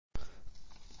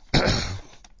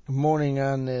Good morning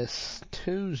on this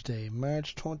Tuesday,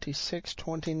 March 26,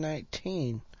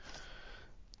 2019.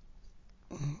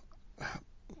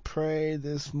 Pray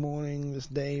this morning, this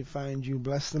day, find you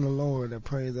blessed in the Lord. I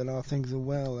pray that all things are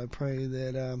well. I pray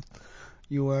that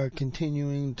you are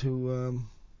continuing to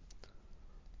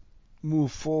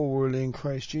move forward in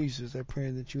Christ Jesus. I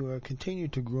pray that you are continue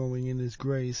to growing in His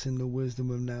grace and the wisdom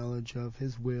of knowledge of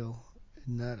His will,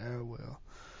 and not our will.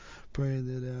 Pray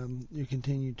that you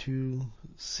continue to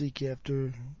seek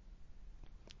after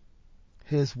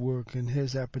His work and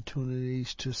His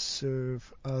opportunities to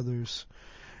serve others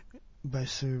by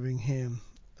serving Him.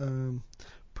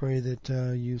 Pray that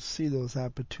you see those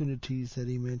opportunities that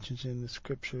He mentions in the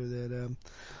Scripture, that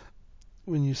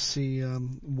when you see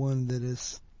one that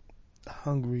is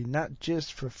hungry, not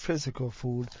just for physical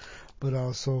food, but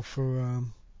also for,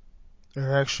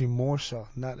 or actually more so,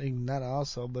 not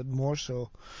also, but more so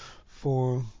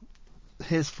for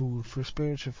His food, for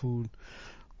spiritual food,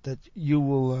 that you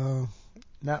will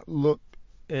not look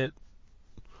at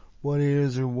what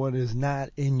is or what is not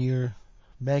in your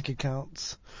bank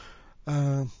accounts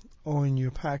or in your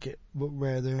pocket, but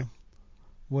rather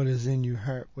what is in your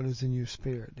heart, what is in your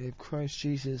spirit. If Christ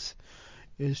Jesus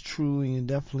is truly and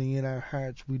definitely in our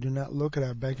hearts, we do not look at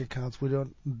our bank accounts. We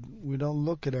don't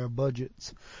look at our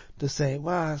budgets to say,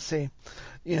 well,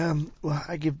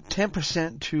 I give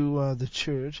 10% to the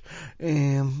church,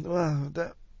 and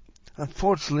that.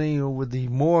 Unfortunately, with the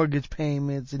mortgage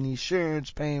payments and the insurance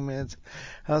payments,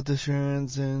 health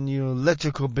insurance and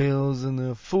electrical bills and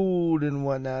the food and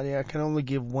whatnot, I can only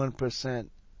give 1%.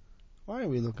 Why are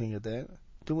we looking at that?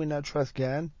 Do we not trust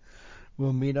God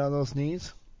will meet all those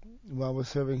needs while we're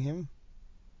serving Him?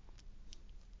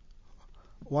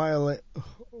 While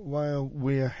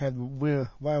we have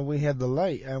the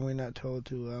light, are we not told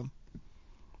to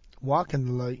walk in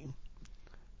the light?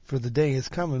 For the day is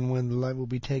coming when the light will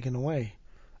be taken away.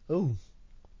 Oh,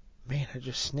 man, I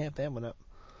just snapped that one up.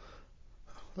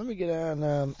 Let me get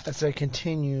on, as I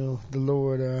continue, the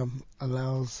Lord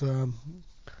allows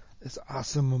this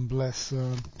awesome and blessed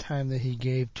time that He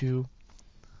gave to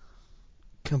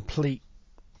complete,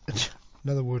 in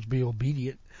other words, be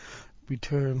obedient,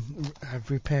 return.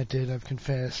 I've repented, I've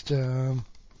confessed.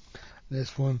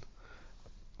 This one,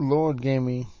 Lord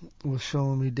was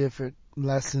showing me different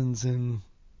lessons and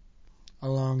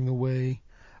along the way,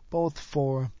 both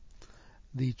for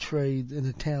the trade and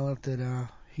the talent that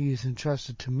He has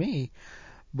entrusted to me,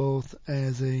 both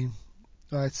as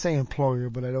I'd say employer,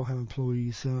 but I don't have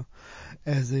employees, so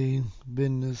as a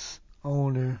business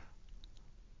owner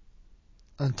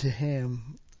unto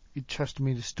Him. He trusted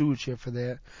me to stewardship for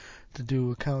that, to do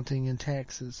accounting and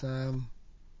taxes,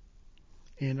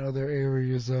 in other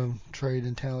areas of trade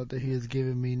and talent that He has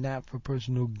given me, not for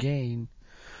personal gain.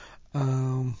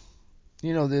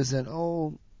 There's an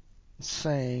old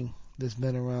saying that's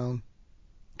been around,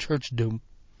 church doom.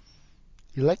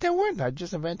 You like that word? I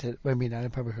just invented it. I mean, I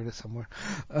probably heard it somewhere,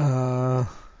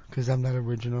 because I'm not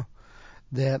original.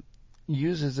 That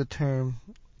uses the term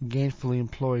gainfully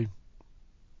employed.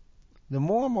 The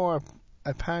more and more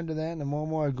I ponder that, and the more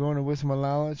and more I grow in the wisdom and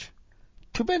knowledge,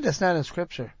 too bad that's not in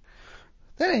Scripture.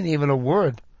 That ain't even a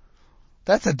word.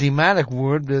 That's a demonic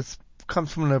word that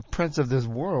comes from the prince of this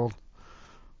world.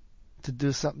 To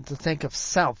do something, to think of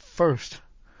self first.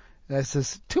 And I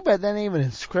says, too bad that ain't even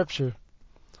in Scripture.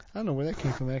 I don't know where that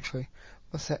came from, actually.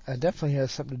 It definitely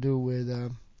has something to do with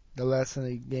the lesson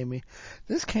He gave me.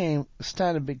 This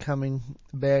started becoming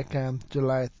back on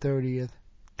July 30th,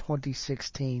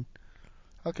 2016.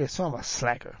 Okay, so I'm a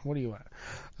slacker. What do you want?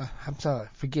 I'm sorry.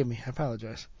 Forgive me. I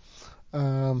apologize. I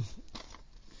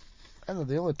know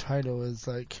the other title is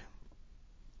like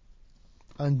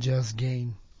Unjust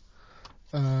Gain.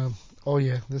 Oh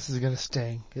yeah, this is gonna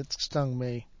sting. It stung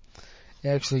me. It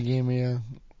actually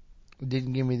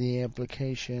didn't give me the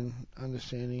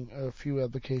understanding, a few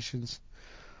applications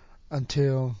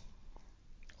until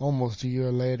almost a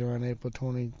year later on April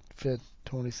 25th,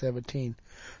 2017.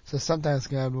 So sometimes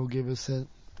God will give us a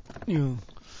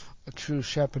true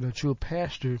shepherd, a true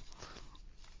pastor.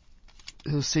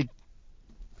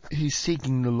 He's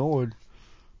seeking the Lord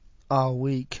all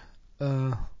week,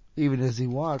 even as he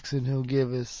walks, and He'll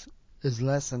give us His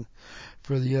lesson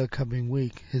for the upcoming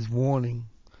week, His warning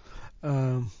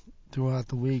throughout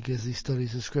the week as he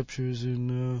studies the Scriptures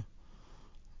and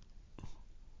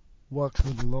walks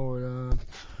with the Lord,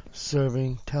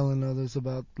 serving, telling others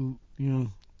about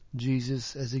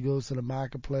Jesus as he goes to the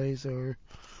marketplace, or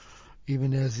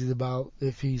even as he's about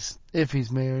if he's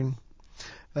married.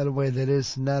 By the way, that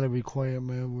is not a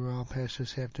requirement where all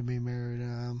pastors have to be married.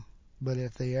 But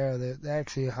if they are, they're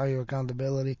actually a higher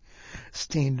accountability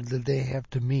standard that they have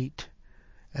to meet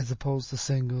as opposed to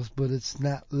singles, but it's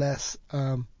not less,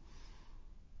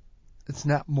 it's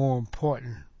not more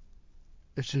important.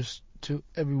 It's just to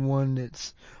everyone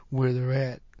that's where they're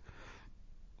at,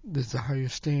 there's a higher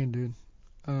standard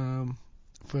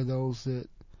for those that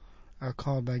are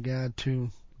called by God to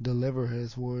deliver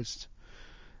His words.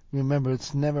 Remember,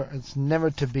 it's never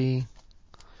to be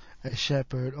a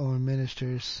shepherd or a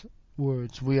minister's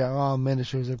words. We are all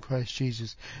ministers of Christ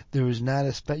Jesus. There is not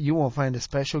you won't find a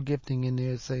special gifting in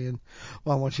there saying,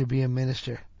 well, I want you to be a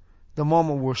minister. The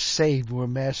moment we're saved, we're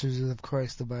masters of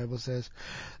Christ, the Bible says.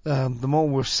 The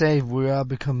moment we're saved, we all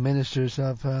become ministers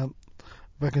of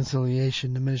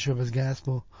reconciliation, the minister of His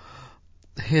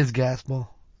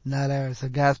gospel, not ours, a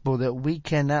gospel that we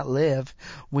cannot live.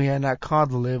 We are not called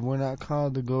to live. We're not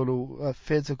called to go to a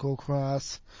physical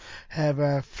cross, have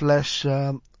our flesh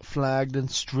flagged and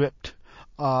stripped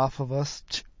off of us.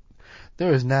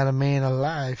 There is not a man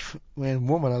alive, man,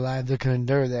 woman alive that can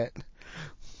endure that.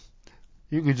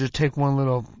 You could just take one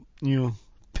little,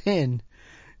 pin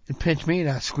and pinch me and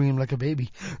I scream like a baby.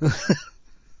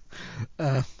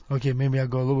 Okay, maybe I'll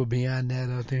go a little bit beyond that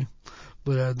out there.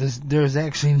 But there's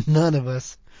actually none of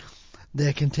us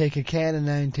that can take a cat of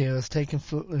nine tails, take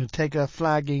a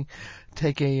flogging,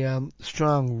 take a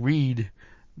strong reed,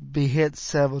 be hit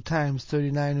several times,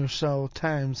 39 or so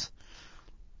times,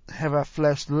 have our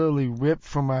flesh literally ripped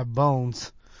from our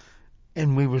bones,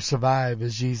 and we would survive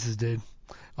as Jesus did.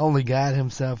 Only God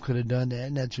Himself could have done that,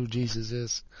 and that's who Jesus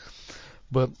is.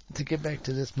 But to get back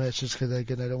to this message, because I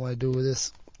don't want to do with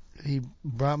this, He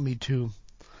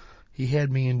had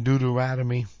me in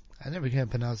Deuteronomy. I never can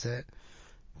pronounce that.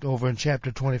 Over in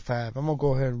chapter 25. I'm going to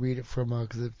go ahead and read it from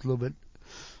because it's a little bit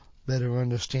better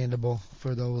understandable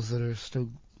for those that are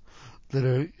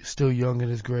still young in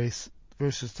His grace.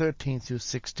 Verses 13 through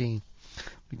 16.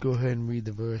 We go ahead and read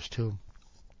the verse too.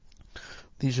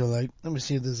 These are let me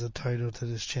see if there's a title to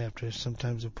this chapter.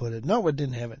 Sometimes we put it. No, it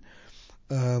didn't have it.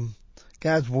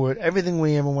 God's Word, everything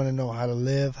we ever want to know, how to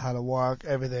live, how to walk,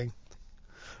 everything,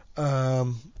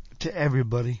 to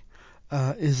everybody,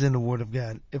 is in the Word of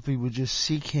God. If we would just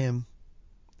seek Him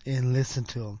and listen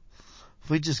to Him.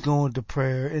 If we just go into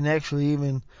prayer, and actually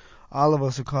even all of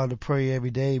us are called to pray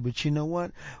every day, but you know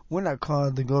what? We're not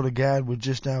called to go to God with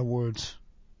just our words.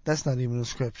 That's not even the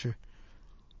Scripture.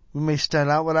 We may start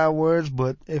out with our words,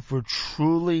 but if we're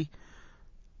truly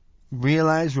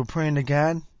realize we're praying to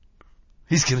God,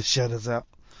 He's going to shut us up.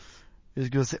 He's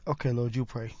going to say, okay, Lord, you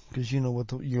pray, because you know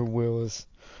what your will is.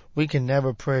 We can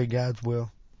never pray God's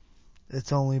will.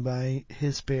 It's only by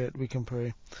His Spirit we can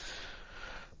pray.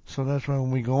 So that's why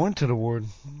when we go into the Word,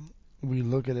 we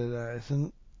look at it as,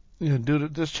 and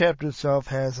this chapter itself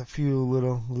has a few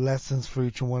little lessons for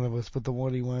each one of us, but the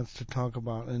one he wants to talk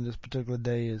about in this particular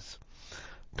day is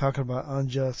talking about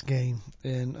unjust gain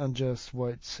and unjust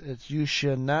rights. It's you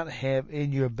should not have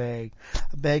in your bag.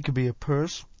 A bag could be a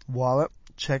purse, wallet,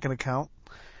 checking account.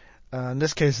 In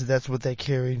this case, that's what they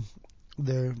carried.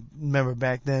 Remember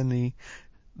back then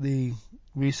the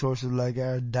resources like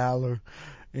our dollar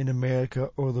in America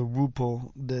or the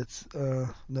ruble that's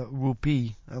the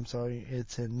rupee. I'm sorry,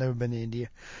 it's never been to India.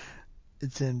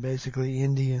 It's in basically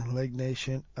Indian Lake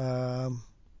Nation.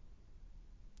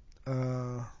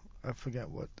 I forgot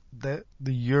what the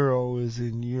euro is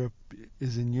in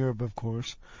Europe. Of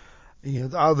course.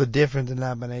 All the different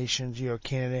denominations.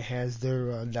 Canada has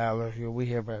their dollar. We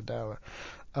have our dollar.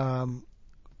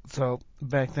 So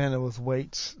back then it was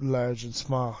weights, large and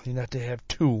small. You have to have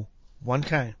two, one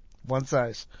kind, one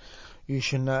size. You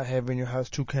should not have in your house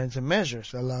two kinds of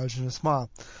measures, a large and a small.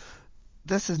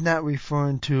 This is not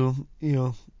referring to,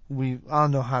 we all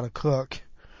know how to cook.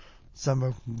 Some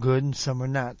are good and some are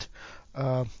not.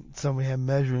 Some we have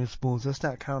measuring spoons. That's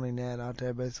not counting that out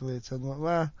there. Basically, it's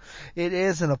it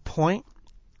is in a point,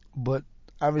 but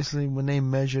obviously when they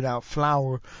measured out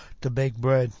flour to bake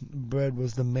bread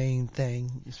was the main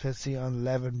thing, especially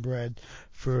unleavened bread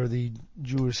for the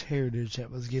Jewish heritage that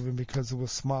was given because it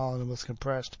was small and it was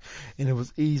compressed and it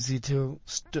was easy to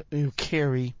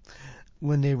carry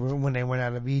when they went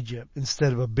out of Egypt,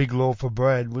 instead of a big loaf of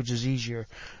bread, which is easier,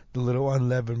 the little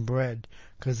unleavened bread,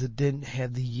 because it didn't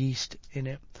have the yeast in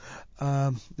it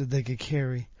that they could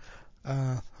carry.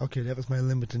 Okay, that was my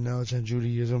limited knowledge on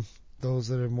Judaism. Those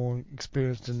that are more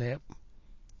experienced in that,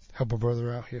 help a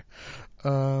brother out here.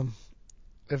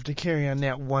 If they carry on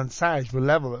that one size, we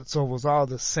level it, so it was all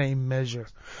the same measure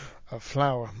of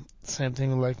flour. Same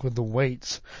thing like with the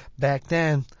weights. Back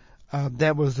then,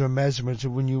 that was their measurement.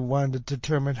 When you wanted to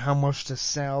determine how much to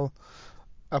sell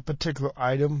a particular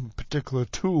item, a particular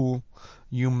tool,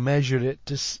 you measured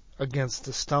it against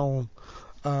the stone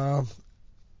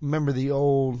remember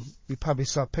you probably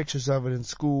saw pictures of it in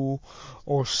school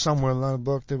or somewhere along the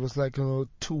book. There was like a little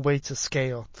 2 weights of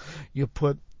scale. You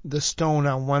put the stone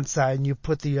on one side and you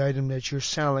put the item that you're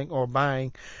selling or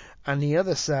buying on the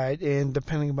other side, and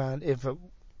depending on if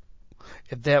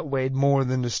that weighed more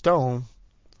than the stone,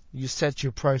 you set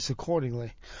your price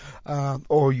accordingly,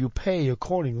 or you pay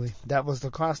accordingly. That was the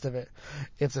cost of it.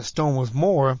 If the stone was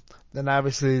more, then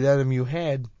obviously the item you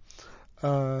had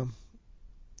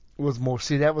was more.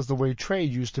 See, that was the way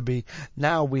trade used to be.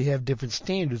 Now we have different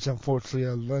standards,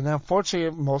 unfortunately. And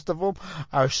unfortunately, most of them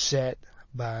are set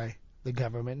by the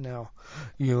government now.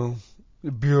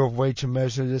 The Bureau of Weights and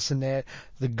Measures, this and that.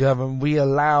 The government. We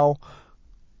allow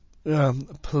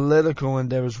political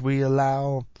endeavors. We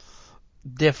allow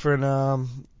different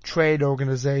trade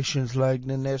organizations like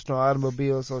the National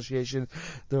Automobile Association,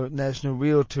 the National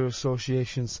Realtor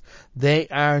Associations. They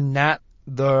are not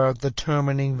the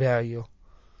determining value.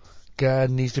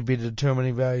 God needs to be the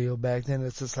determining value. Back then,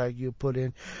 it's just like you put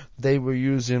in, they were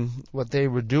using what they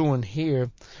were doing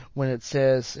here when it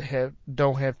says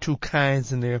don't have 2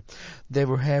 kinds in there. They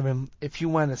were having, if you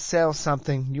want to sell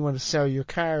something, you want to sell your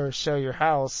car or sell your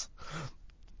house,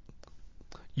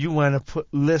 you want to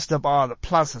list up all the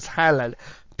pluses, highlight,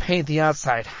 paint the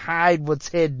outside, hide what's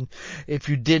hidden. If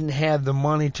you didn't have the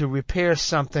money to repair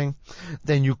something,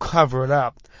 then you cover it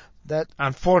up. That,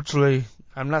 unfortunately,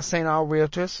 I'm not saying all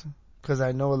realtors, because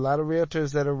I know a lot of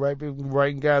realtors that are right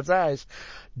in God's eyes,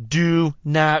 do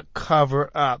not cover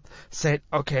up. Say,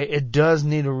 okay, it does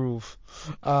need a roof.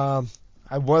 I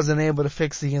wasn't able to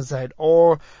fix the inside,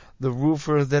 or the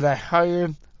roofer that I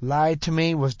hired lied to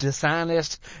me, was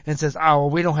dishonest, and says, oh,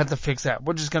 well, we don't have to fix that.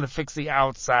 We're just going to fix the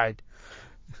outside.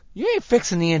 You ain't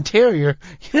fixing the interior.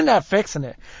 You're not fixing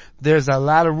it. There's a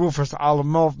lot of roofers.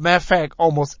 Matter of fact,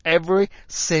 almost every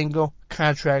single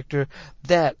contractor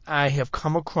that I have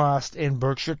come across in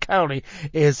Berkshire County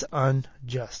is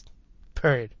unjust.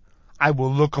 Period. I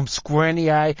will look them square in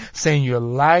the eye saying you're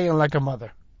lying like a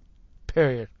mother.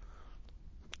 Period.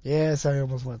 Yes, I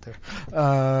almost went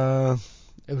there.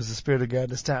 It was the Spirit of God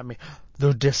that stopped me.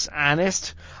 The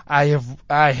dishonest, I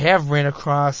have ran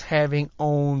across having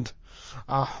owned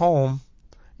a home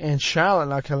in Charlotte,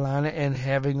 North Carolina, and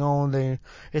having owned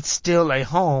it's still a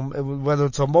home, whether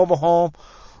it's a mobile home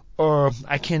or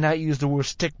I cannot use the word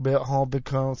stick-built home,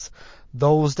 because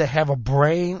those that have a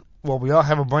brain, well, we all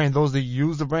have a brain, those that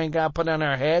use the brain God put on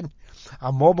our head,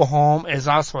 a mobile home is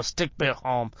also a stick-built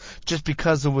home. Just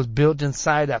because it was built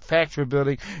inside a factory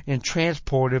building and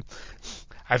transported,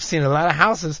 I've seen a lot of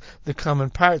houses that come in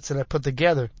parts that I put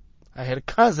together. I had a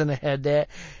cousin that had that,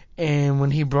 and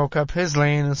when he broke up his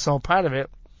land and sold part of it,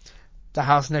 the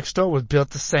house next door was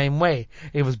built the same way.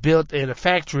 It was built in a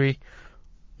factory,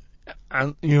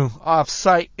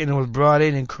 off-site, and it was brought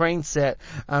in and crane set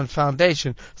on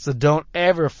foundation. So don't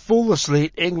ever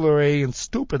foolishly, ignorantly, and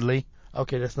stupidly,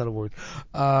 okay, that's not a word,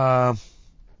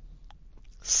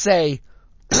 say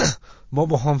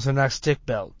mobile homes are not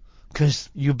stick-built, because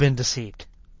you've been deceived.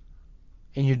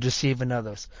 And you're deceiving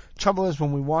others. Trouble is,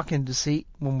 when we walk in deceit,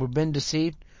 when we've been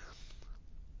deceived,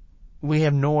 we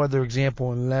have no other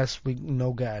example unless we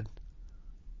know God.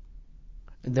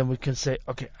 And then we can say,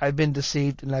 okay, I've been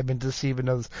deceived and I've been deceiving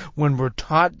others. When we're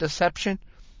taught deception,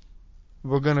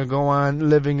 we're going to go on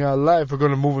living our life. We're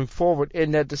going to moving forward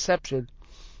in that deception.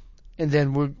 And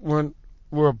then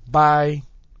we're by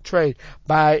trade,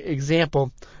 by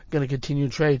example, going to continue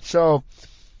to trade. So,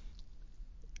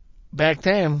 back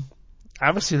then,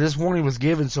 obviously this warning was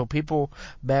given, so people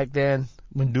back then,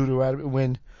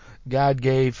 when God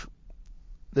gave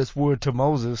this word to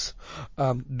Moses,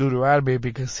 Deuteronomy,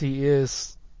 because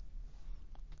he's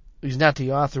not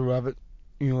the author of it.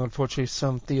 Unfortunately,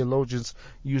 some theologians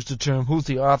use the term, who's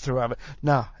the author of it?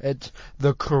 No,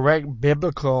 the correct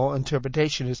biblical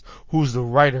interpretation is, who's the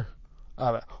writer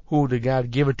of it? Who did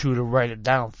God give it to write it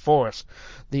down for us?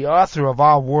 The author of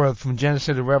our word, from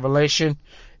Genesis to Revelation,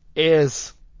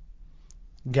 is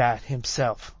God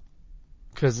himself,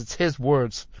 because it's his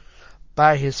words,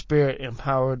 by his Spirit,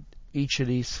 empowered each of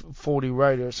these 40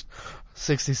 writers,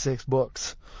 66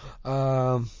 books.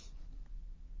 So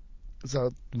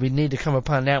we need to come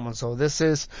upon that one. So this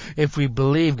is, if we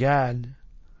believe God,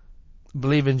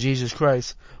 believe in Jesus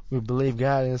Christ, we believe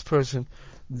God in his person,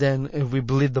 then if we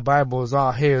believe the Bible is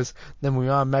all his, then we're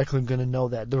automatically going to know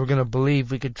that. Then we're going to believe,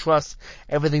 we can trust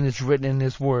everything that's written in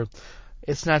his word.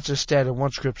 It's not just that in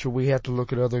one scripture, we have to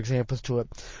look at other examples to it.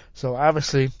 So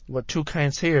obviously, what 2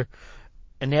 kinds here,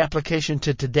 and the application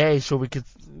to today, so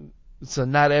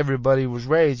not everybody was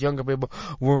raised, younger people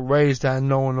weren't raised on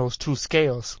knowing those 2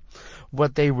 scales.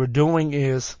 What they were doing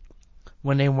is,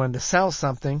 when they want to sell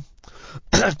something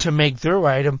to make their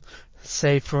item.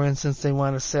 Say, for instance, they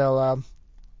want to sell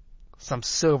some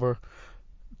silver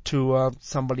to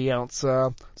somebody else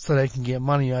so they can get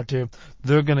money out there.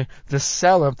 The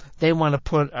seller, they want to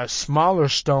put a smaller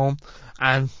stone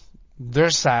on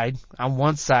their side, on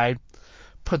one side,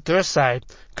 put their side,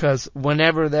 because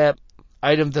whenever that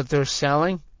item that they're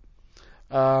selling,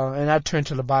 and I'll turn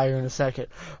to the buyer in a second,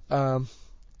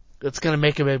 it's going to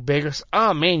make it a bit bigger.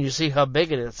 Oh man, you see how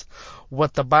big it is.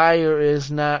 What the buyer is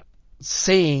not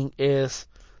seeing is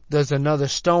there's another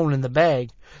stone in the bag.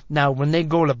 Now, when they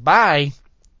go to buy,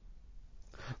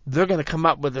 they're going to come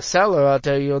up with the seller out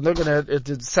there, if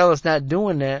the seller's not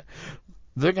doing that,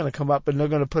 they're going to come up and they're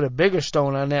going to put a bigger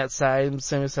stone on that side and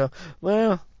say,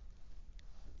 well,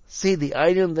 see, the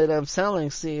item that I'm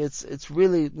selling, it's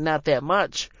really not that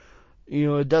much.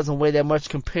 It doesn't weigh that much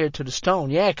compared to the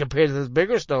stone. Yeah, compared to this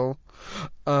bigger stone.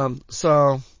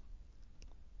 So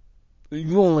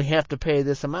you only have to pay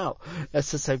this amount.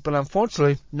 That's just like, but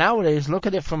unfortunately, nowadays, look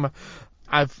at it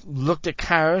I've looked at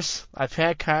cars, I've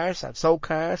had cars, I've sold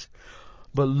cars,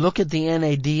 but look at the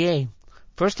NADA.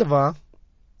 First of all,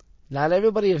 not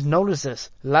everybody has noticed this.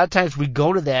 A lot of times we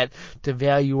go to that to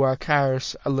value our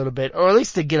cars a little bit, or at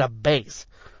least to get a base,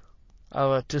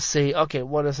 to see, okay,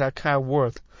 what is our car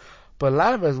worth? But a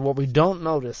lot of us, what we don't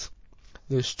notice,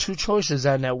 there's two choices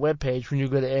on that webpage when you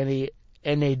go to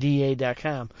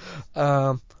NADA.com.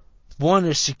 One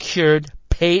is secured,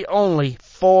 paid only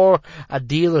for a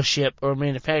dealership or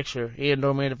manufacturer,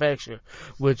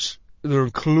 which their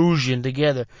inclusion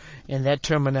together, and that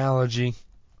terminology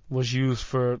was used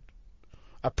for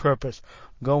a purpose.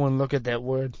 Go and look at that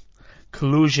word.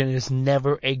 Collusion is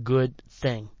never a good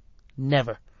thing.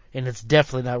 Never. And it's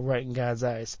definitely not right in God's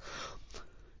eyes.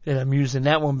 And I'm using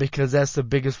that one because that's the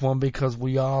biggest one, because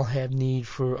we all have need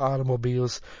for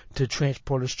automobiles to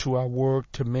transport us to our work,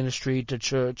 to ministry, to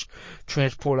church,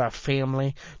 transport our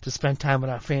family, to spend time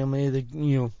with our family, to,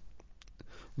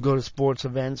 go to sports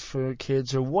events for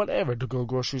kids or whatever, to go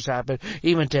grocery shopping,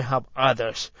 even to help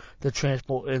others to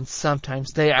transport. And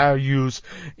sometimes that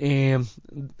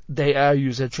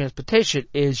transportation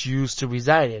is used to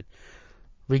reside in.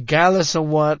 Regardless of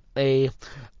what a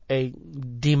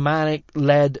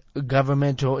demonic-led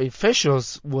governmental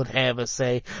officials would have us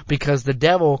say, because the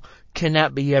devil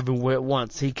cannot be everywhere at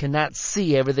once. He cannot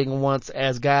see everything at once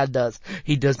as God does.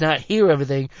 He does not hear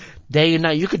everything day and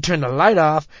night. You could turn the light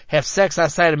off, have sex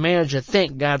outside of marriage, and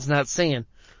think God's not seeing.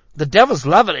 The devil's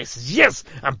loving it. He says, yes,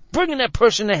 I'm bringing that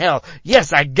person to hell.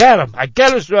 Yes, I got him. I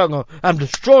got his struggle. I'm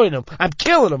destroying him. I'm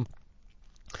killing him.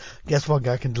 Guess what?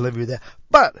 God can deliver you that.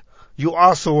 But you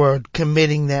also are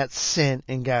committing that sin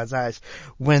in God's eyes.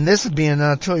 When this is being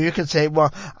done to you, you can say,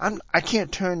 well, I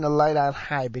can't turn the light on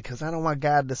high because I don't want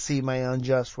God to see my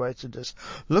unjust righteousness.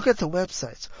 Look at the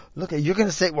websites. You're going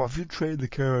to say, well, if you trade the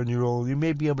car on your own, you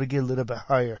may be able to get a little bit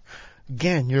higher.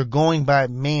 Again, you're going by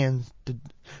man's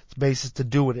basis to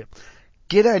do with it.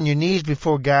 Get on your knees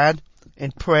before God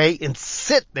and pray and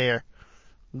sit there.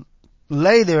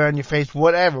 Lay there on your face,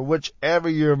 whichever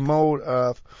your mode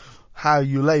of how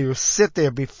you lay. You sit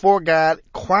there before God,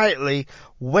 quietly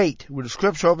wait with the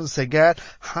scripture open and say, God,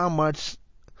 how much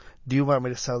do you want me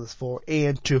to sell this for,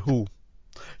 and to who?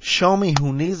 Show me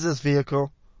who needs this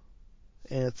vehicle,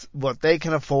 and it's what they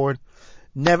can afford.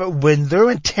 When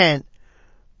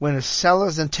a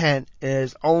seller's intent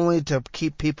is only to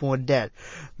keep people in debt.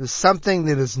 There's something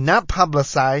that is not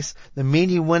publicized. The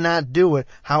media will not do it.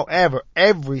 However,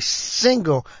 every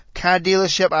single car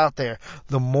dealership out there,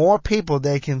 the more people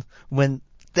when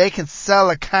they can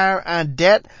sell a car on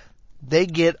debt, they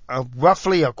get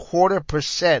roughly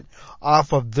 0.25%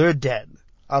 off of their debt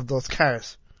of those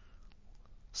cars.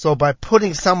 So by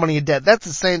putting somebody in debt, that's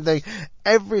the same thing.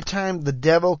 Every time the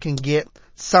devil can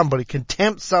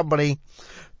tempt somebody,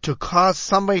 to cause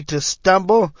somebody to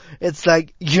stumble, it's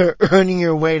like you're earning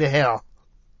your way to hell.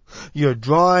 You're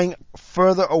drawing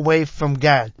further away from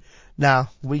God.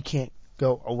 Now, we can't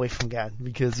go away from God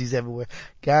because He's everywhere.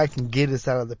 God can get us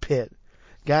out of the pit.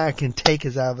 God can take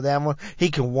us out of that one. He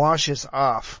can wash us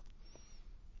off.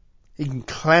 He can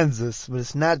cleanse us, but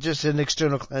it's not just an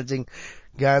external cleansing.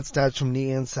 God starts from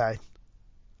the inside.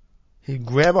 He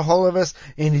grab a hold of us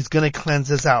and He's going to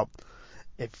cleanse us out.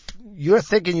 If you're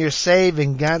thinking you're saved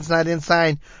and God's not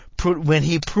inside, when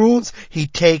He prunes, He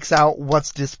takes out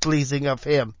what's displeasing of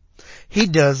Him. He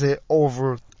does it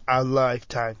over our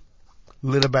lifetime,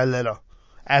 little by little.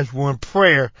 As we're in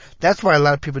prayer, that's why a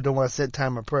lot of people don't want to sit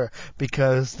time in prayer,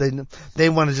 because they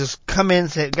want to just come in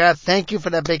and say, God, thank you for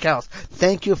that big house.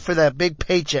 Thank you for that big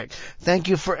paycheck. Thank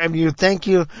you for at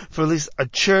least a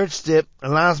church that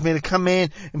allows me to come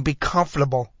in and be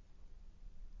comfortable.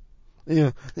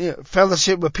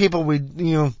 fellowship with people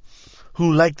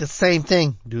who like the same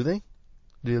thing. Do they?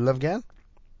 Do you love God?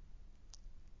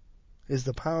 Is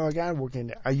the power of God working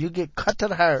there? Are you get cut to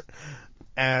the heart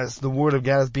as the Word of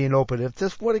God is being opened? If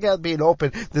this Word of God is being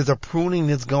opened, there's a pruning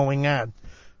that's going on.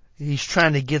 He's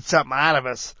trying to get something out of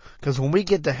us. Because when we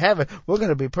get to heaven, we're going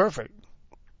to be perfect.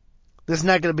 There's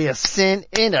not going to be a sin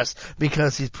in us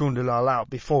because He's pruned it all out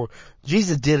before.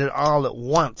 Jesus did it all at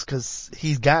once because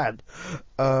He's God.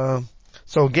 So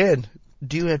again,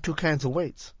 do you have two kinds of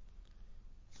weights?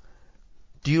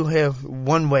 Do you have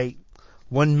one weight,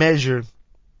 one measure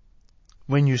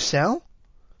when you sell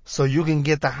so you can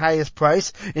get the highest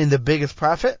price and the biggest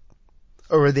profit?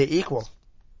 Or are they equal?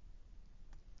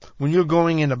 When you're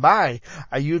going in to buy,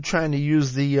 are you trying to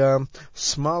use the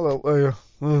smaller or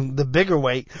the bigger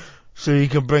weight so you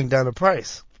can bring down the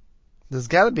price? There's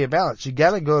got to be a balance. You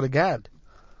got to go to God.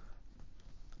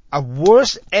 A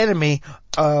worst enemy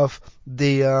of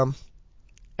the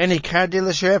any car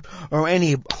dealership or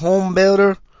any home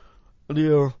builder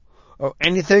or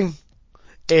anything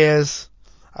is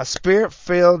a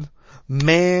spirit-filled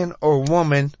man or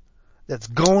woman that's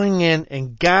going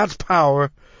in God's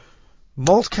power.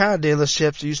 Most car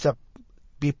dealerships used to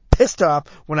be pissed off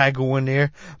when I go in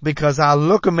there because I'll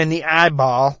look them in the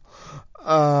eyeball,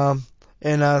 because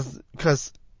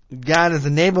God has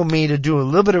enabled me to do a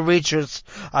little bit of research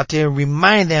out there and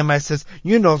remind them. I says,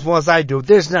 you know as well as I do,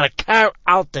 there's not a car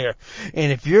out there.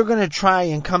 And if you're going to try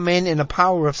and come in the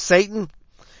power of Satan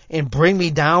and bring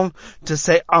me down to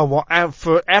say, oh, well,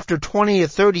 after 20 or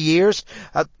 30 years,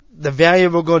 the value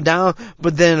will go down,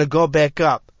 but then it'll go back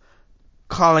up,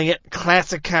 calling it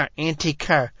classic car, antique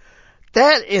car.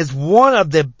 That is one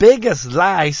of the biggest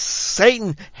lies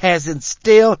Satan has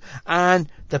instilled on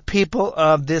the people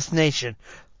of this nation.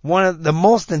 One of the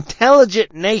most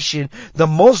intelligent nation, the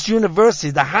most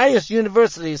universities, the highest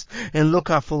universities, and look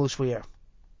how foolish we are.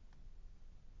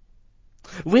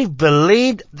 We've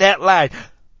believed that lie.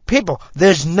 People,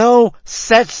 there's no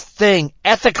such thing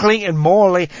ethically and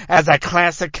morally as a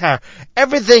classic car.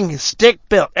 Everything is stick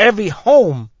built. Every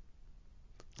home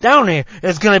down here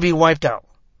is going to be wiped out.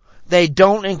 They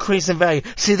don't increase in value.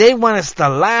 See, they want us to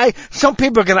lie. Some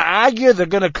people are going to argue. They're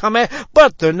going to come at,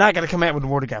 but they're not going to come at with the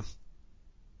Word of God.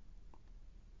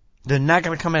 They're not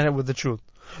going to come at it with the truth.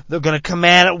 They're going to come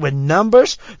at it with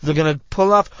numbers. They're going to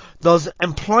pull off those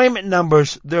employment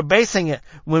numbers. They're basing it.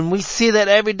 When we see that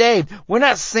every day, we're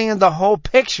not seeing the whole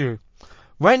picture.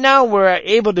 Right now, we're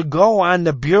able to go on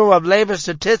the Bureau of Labor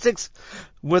Statistics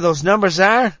where those numbers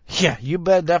are. Yeah, you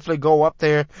better definitely go up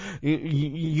there.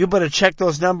 You better check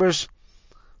those numbers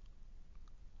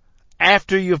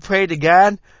after you pray to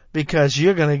God, because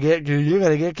you're going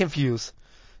to get confused.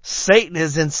 Satan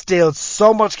has instilled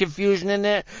so much confusion in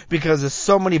there because there's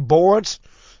so many boards,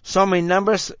 so many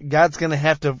numbers. God's going to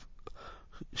have to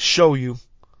show you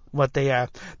what they are.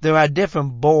 There are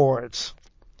different boards,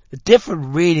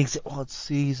 different readings. Oh, it's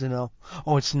seasonal.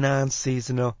 Oh, it's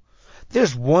non-seasonal.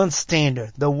 There's one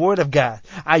standard, the Word of God.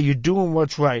 Are you doing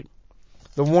what's right?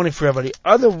 The warning for everybody.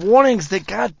 Other warnings that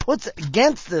God puts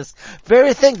against this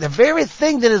very thing, the very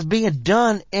thing that is being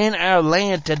done in our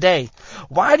land today.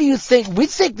 Why do you think we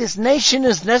think this nation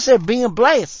is necessarily being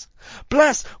blessed?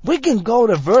 We can go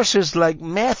to verses like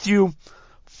Matthew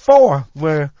 4,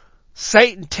 where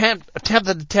Satan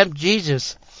attempted to tempt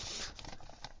Jesus.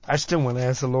 I still want to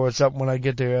ask the Lord something when I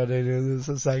get there.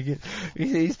 It's like,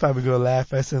 he's probably going to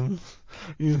laugh at him.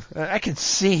 I can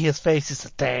see his face. It's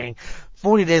a dang.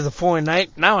 40 days of 40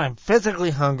 night. Now I'm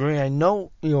physically hungry. I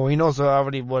know, he knows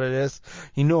already what it is.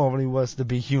 He knows already wants to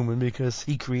be human because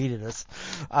he created us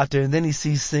out there. And then he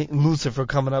sees Saint Lucifer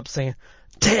coming up saying,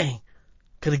 dang,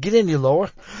 could I get any lower?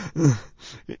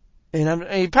 And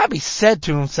he probably said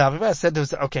to himself,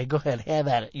 okay, go ahead, have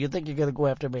at it. You think you're going to go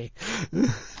after me?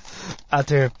 Out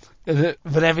there.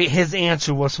 But his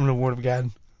answer was from the Word of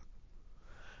God.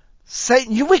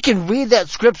 Satan, we can read that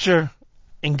scripture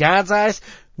in God's eyes.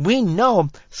 We know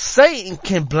Satan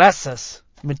can bless us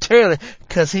materially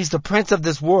because he's the prince of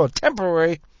this world.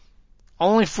 Temporary,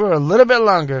 only for a little bit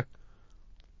longer.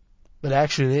 But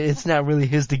actually, it's not really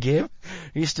his to give.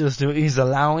 He's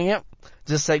allowing it.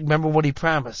 Just like, remember what he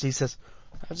promised. He says,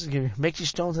 I'll just give you, make you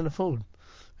stones into food.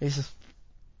 He says,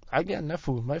 I got enough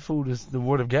food. My food is the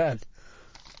Word of God.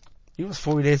 It was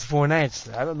 40 days, 4 nights.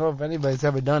 I don't know if anybody's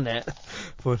ever done that,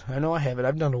 but I know I have it.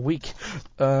 I've done a week.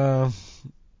 And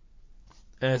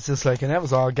it's just like, and that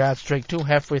was all God straight too.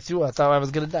 Halfway through, I thought I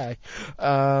was going to die.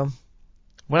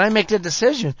 When I make that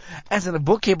decision, as a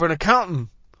bookkeeper and accountant,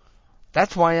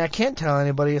 that's why I can't tell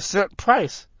anybody a certain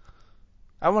price.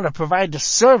 I want to provide the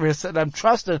service that I'm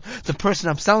trusting the person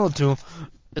I'm selling to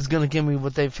is going to give me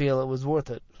what they feel it was worth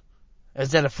it.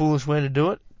 Is that a foolish way to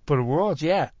do it? For the world,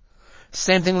 yeah.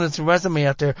 Same thing with the resume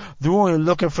out there. They're only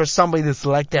looking for somebody that's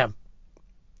like them.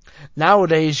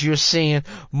 Nowadays, you're seeing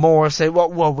more say,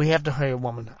 well, we have to hire a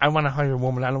woman. I want to hire a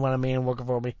woman. I don't want a man working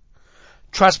for me.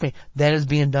 Trust me, that is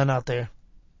being done out there.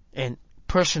 And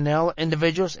personnel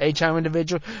individuals, HR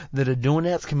individuals that are doing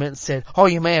that come in and said, oh,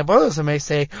 you may have others that may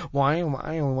say, well, I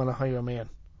only want to hire a man.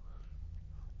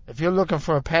 If you're looking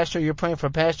for a pastor, you're praying for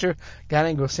a pastor, God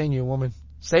ain't going to send you a woman.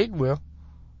 Satan will.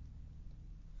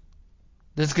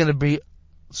 There's going to be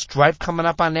strife coming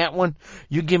up on that one.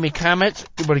 You give me comments,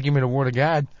 you better give me the word of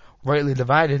God, rightly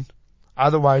divided.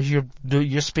 Otherwise,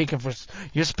 you're speaking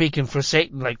for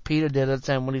Satan, like Peter did at the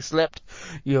time when he slept.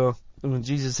 When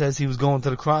Jesus says he was going to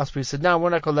the cross, but he said, "No,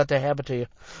 we're not going to let that happen to you."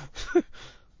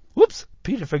 Whoops!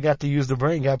 Peter forgot to use the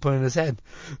brain God put in his head,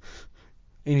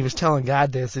 and he was telling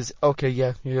God this: "Is okay,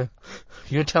 yeah,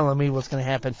 you're telling me what's going to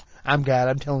happen. I'm God.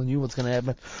 I'm telling you what's going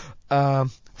to happen."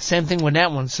 Same thing with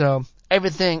that one. So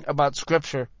everything about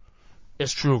Scripture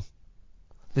is true.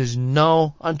 There's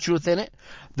no untruth in it.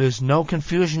 There's no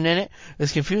confusion in it.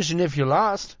 There's confusion if you're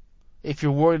lost. If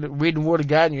you're reading the Word of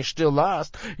God and you're still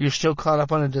lost, you're still caught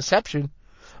up on a deception.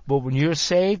 But when you're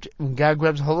saved and God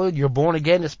grabs hold of you, you're born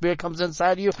again, the Spirit comes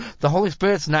inside of you, the Holy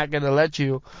Spirit's not going to let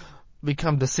you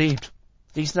become deceived.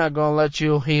 He's not going to let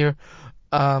you hear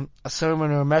a sermon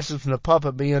or a message from the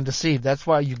pulpit being deceived. That's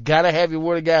why you got to have your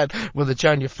Word of God, whether it's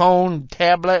on your phone,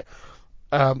 tablet,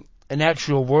 an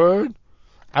actual Word.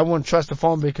 I wouldn't trust the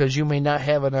phone because you may not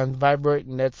have it on vibrate,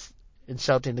 and that's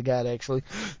insulting to God, actually,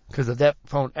 because if that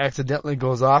phone accidentally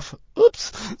goes off,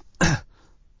 oops,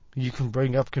 you can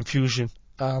bring up confusion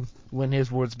when His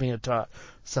word's being taught.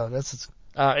 So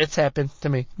it's happened to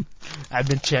me. I've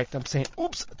been checked. I'm saying,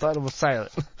 oops, I thought it was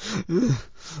silent.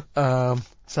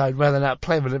 So I'd rather not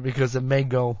play with it because it may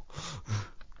go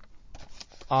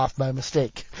off by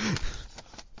mistake.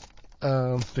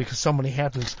 Because so many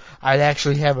happens. I'd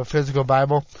actually have a physical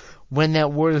Bible. When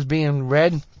that word is being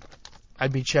read,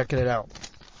 I'd be checking it out.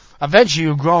 Eventually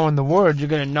you grow in the Word, you're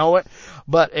going to know it,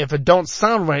 but if it don't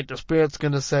sound right, the Spirit's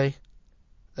going to say,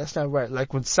 that's not right.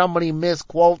 Like when somebody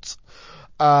misquotes,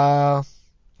 in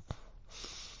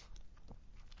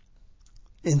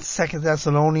 2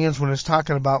 Thessalonians when it's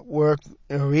talking about work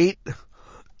or eat,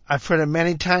 I've heard it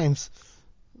many times.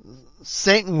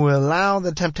 Satan will allow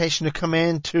the temptation to come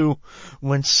in to,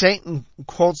 when Satan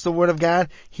quotes the Word of God,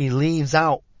 he leaves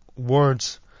out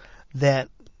words that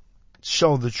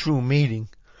show the true meaning.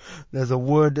 There's a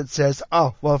word that says,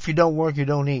 oh, well, if you don't work, you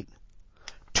don't eat.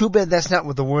 Too bad that's not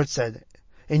what the word said.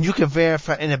 And you can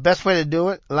verify, and the best way to do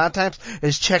it, a lot of times,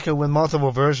 is check it with multiple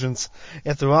versions.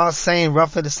 If they're all saying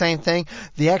roughly the same thing,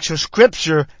 the actual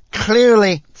scripture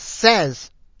clearly says.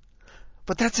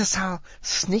 But that's just how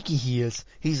sneaky he is.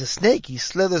 He's a snake. He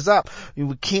slithers up.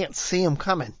 You can't see him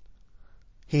coming.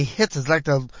 He hits us like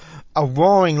a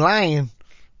roaring lion.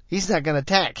 He's not going to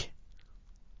attack.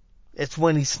 It's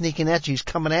when he's sneaking at you, he's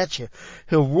coming at you.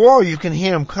 He'll roar, you can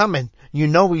hear him coming. You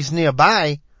know he's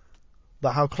nearby,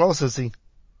 but how close is he?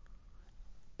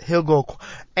 He'll go,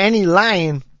 any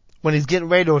lion, when he's getting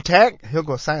ready to attack, he'll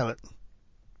go silent.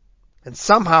 And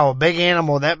somehow a big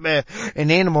animal that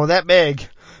big,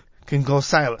 can go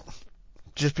silent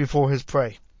just before his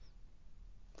prey.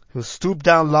 He'll stoop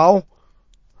down low,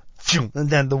 and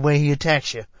then the way he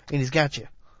attacks you, and he's got you.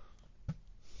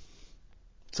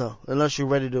 So, unless you're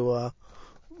ready to,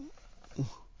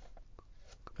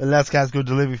 unless God's going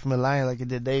to deliver you from a lion like he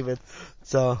did David.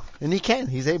 So, and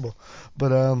he's able.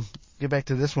 But, get back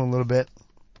to this one a little bit.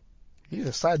 These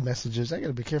are side messages. I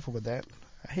gotta be careful with that.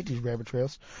 I hate these rabbit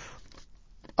trails.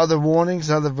 Other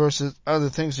warnings, other verses, other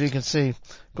things you can see.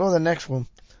 Go to the next one.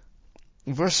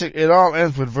 Verse 6, it all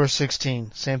ends with verse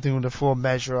 16. Same thing with the full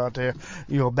measure out there.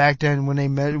 Back then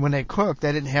when they cooked,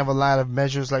 they didn't have a lot of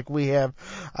measures like we have,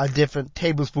 different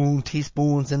tablespoons,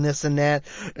 teaspoons, and this and that.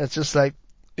 It's just like,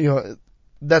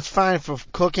 that's fine for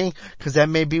cooking, because that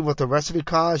may be what the recipe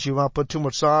calls. You won't put too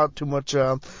much salt, too much,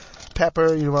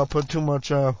 pepper, you won't put too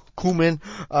much, cumin,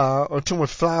 or too much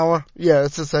flour. Yeah,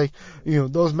 it's just like,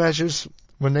 those measures,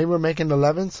 when they were making the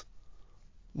leavens,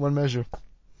 one measure.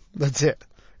 That's it.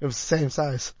 It was the same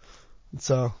size.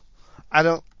 So, I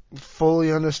don't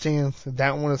fully understand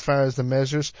that one as far as the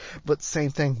measures, but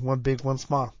same thing, one big, one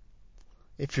small.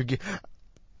 The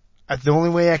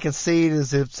only way I can see it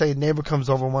is if, say, a neighbor comes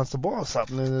over and wants to boil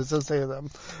something, and it's just say,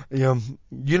 you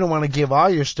don't want to give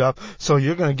all your stuff, so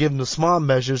you're going to give them the small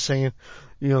measures, saying,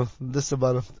 this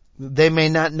about they may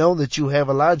not know that you have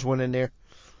a large one in there.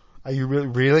 Are you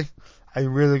really? Are you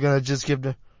really going to just give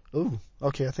the? Ooh,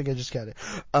 okay, I think I just got it.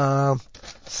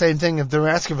 Same thing if they're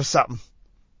asking for something.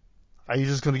 Are you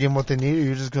just going to give them what they need, or are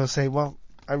you just going to say, well,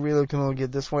 I really can only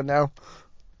get this one now?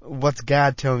 What's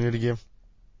God telling you to give?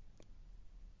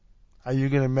 Are you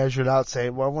going to measure it out, say,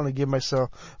 well, I want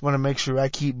to make sure I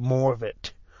keep more of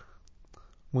it?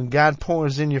 When God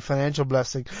pours in your financial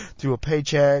blessing through a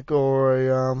paycheck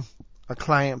or a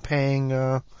client paying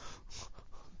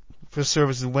for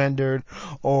services rendered,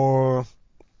 or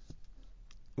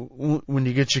when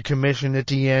you get your commission at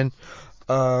the end,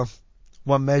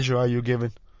 what measure are you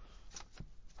giving?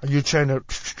 Are you trying to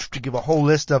give a whole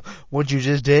list of what you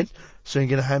just did so you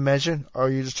get a high measure, or are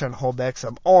you just trying to hold back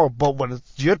some? But when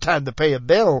it's your time to pay a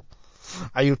bill,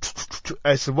 are you,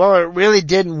 I said, well, it really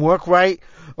didn't work right,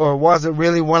 or was it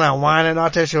really what I wanted?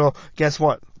 Not that. So guess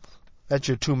what? That's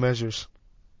your 2 measures.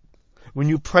 When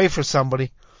you pray for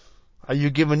somebody, are you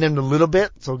giving them the little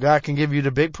bit so God can give you the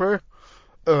big prayer?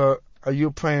 Or are you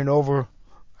praying over,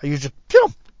 are you just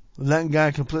letting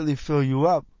God completely fill you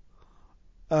up?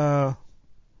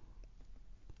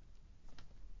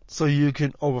 So you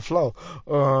can overflow.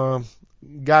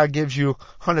 God gives you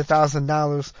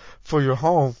 $100,000 for your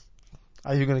home.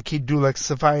 Are you going to do like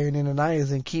Sapphira and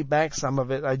Ananias and keep back some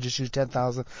of it? I just used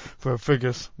 10,000 for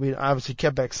figures. We obviously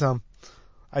kept back some.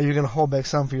 Are you going to hold back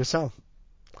some for yourself?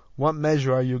 What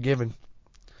measure are you giving?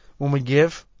 When we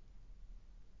give,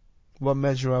 what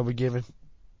measure are we giving?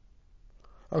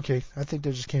 Okay, I think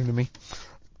that just came to me.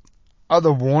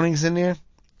 Other warnings in there.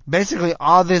 Basically,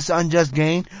 all this unjust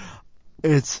gain,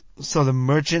 it's so the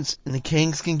merchants and the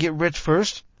kings can get rich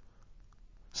first.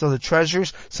 So the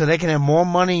treasurers, so they can have more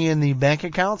money in the bank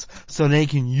accounts, so they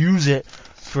can use it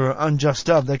for unjust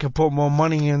stuff. They can put more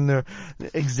money in their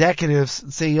executives,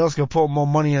 CEOs can put more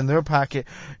money in their pocket.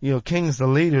 Kings, the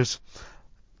leaders.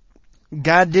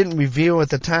 God didn't reveal at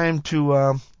the time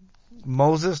to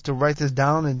Moses to write this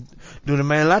down and do it. A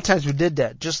lot of times we did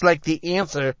that, just like the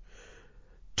answer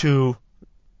to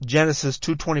Genesis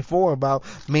 2:24 about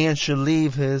man should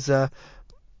leave his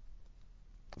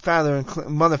father and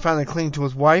cling to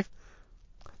his wife.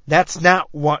 That's not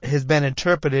what has been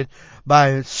interpreted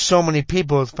by so many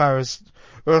people as far as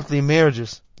earthly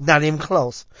marriages. Not even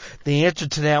close. The answer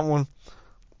to that one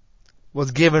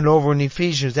was given over in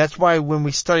Ephesians. That's why when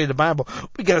we study the Bible,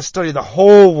 we got to study the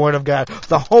whole Word of God,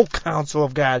 the whole counsel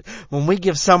of God. When we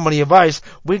give somebody advice,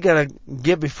 we got to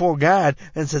get before God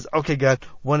and says, okay, God,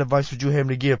 what advice would you have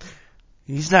me to give?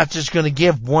 He's not just going to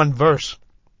give one verse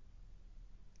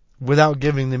without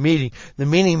giving the meaning. The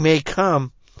meaning may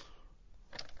come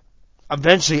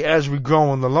eventually as we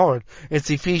grow in the Lord. It's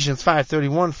Ephesians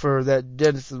 5:31 for that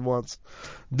Genesis once.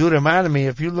 Deuteronomy,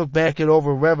 if you look back at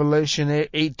over Revelation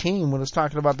 18 when it's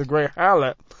talking about the great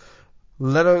harlot,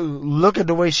 look at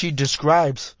the way she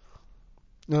describes.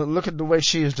 Look at the way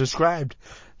she is described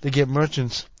to get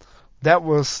merchants. That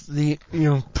was the,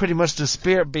 pretty much the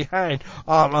spirit behind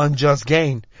all unjust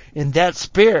gain. And that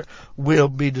spirit will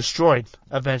be destroyed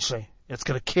eventually. It's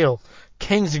going to kill.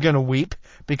 Kings are going to weep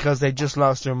because they just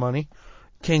lost their money.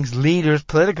 Kings' leaders,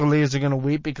 political leaders, are going to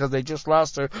weep because they just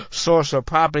lost their source of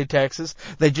property taxes.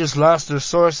 They just lost their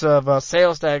source of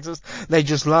sales taxes. They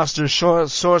just lost their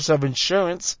source of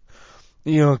insurance,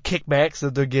 kickbacks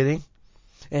that they're getting,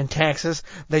 and taxes.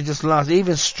 They just lost,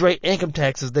 even straight income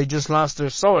taxes, they just lost their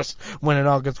source when it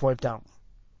all gets wiped out.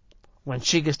 When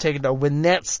she gets taken down, when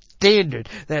that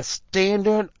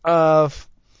standard of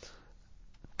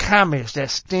commerce,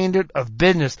 that standard of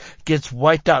business gets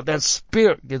wiped out, that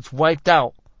spirit gets wiped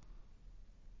out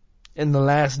in the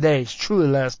last days, truly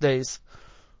last days,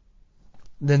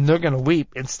 then they're going to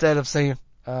weep instead of saying,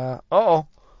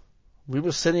 we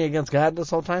were sinning against God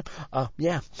this whole time?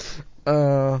 Yeah.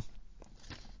 That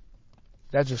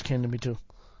just came to me too.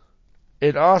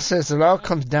 It all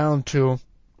comes down to,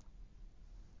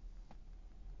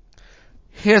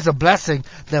 here's a blessing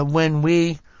that when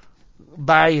we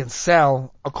buy and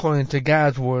sell according to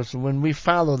God's words, when we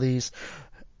follow these,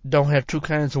 don't have two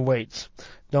kinds of weights.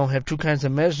 Don't have two kinds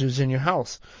of measures in your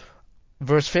house.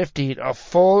 Verse 15, a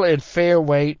full and fair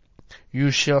weight you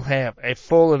shall have. A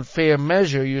full and fair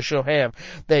measure you shall have,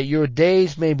 that your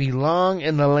days may be long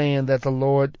in the land that the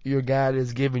Lord your God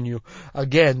is giving you.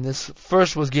 Again, this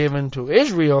first was given to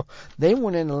Israel. They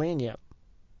weren't in the land yet.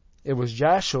 It was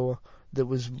Joshua that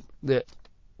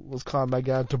was called by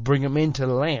God to bring them into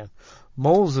the land.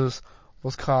 Moses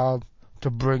was called to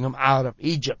bring them out of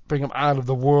Egypt, bring them out of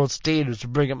the world standards, to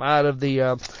bring them out of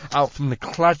out from the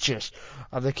clutches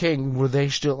of the king. Were they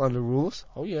still under rulers?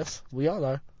 Oh yes, we all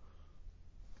are.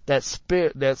 That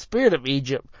spirit of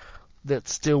Egypt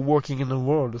that's still working in the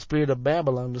world, the spirit of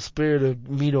Babylon, the spirit of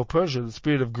Medo-Persia, the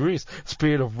spirit of Greece, the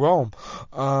spirit of Rome,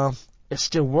 is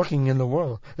still working in the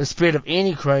world. The spirit of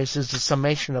Antichrist is the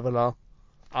summation of it all.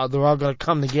 They're all going to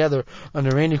come together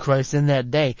under Antichrist in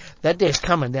that day. That day is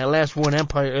coming. That last world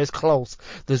empire is close.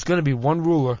 There's going to be one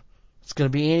ruler. It's going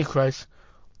to be Antichrist,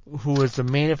 who is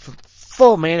the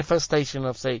full manifestation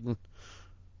of Satan.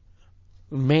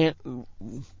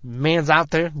 Man's out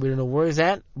there. We don't know where he's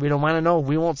at. We don't want to know.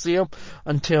 We won't see him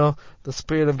until the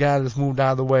Spirit of God is moved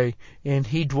out of the way. And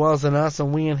he dwells in us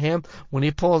and we in him. When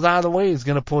he pulls out of the way, he's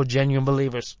going to pull genuine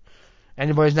believers.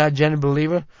 Anybody's not a genuine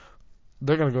believer,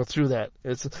 they're going to go through that.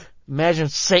 Imagine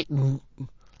Satan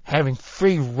having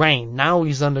free reign. Now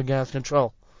he's under God's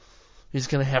control. He's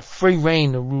going to have free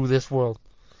reign to rule this world.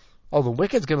 Oh, the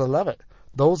wicked's going to love it.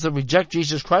 Those that reject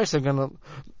Jesus Christ they're going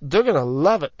to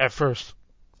love it at first.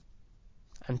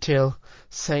 Until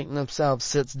Satan himself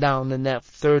sits down in that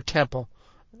third temple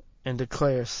and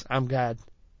declares, I'm God,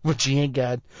 which he ain't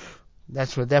God.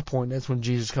 That's when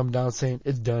Jesus comes down saying,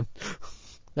 it's done.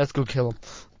 Let's go kill him.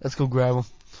 Let's go grab him.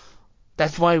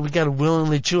 That's why we gotta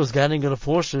willingly choose. God ain't gonna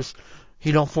force us.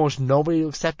 He don't force nobody to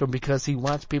accept him because he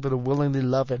wants people to willingly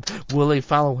love him, willingly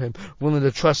follow him, willing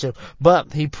to trust him.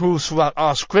 But he proves throughout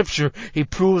all scripture, he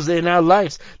proves in our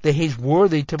lives that he's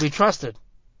worthy to be trusted.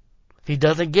 He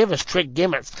doesn't give us trick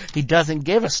gimmicks. He doesn't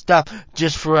give us stuff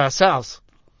just for ourselves.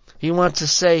 He wants to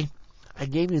say, I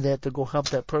gave you that to go help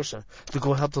that person, to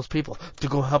go help those people, to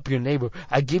go help your neighbor.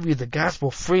 I give you the gospel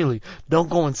freely.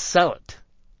 Don't go and sell it.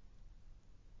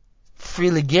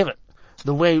 Freely give it.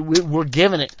 The way we're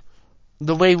giving it,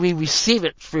 the way we receive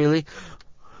it freely,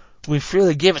 we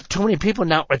freely give it. Too many people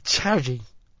now are charging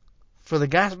for the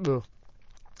gospel.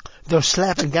 They're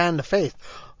slapping God in the face.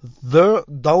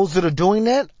 Those that are doing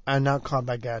that are not called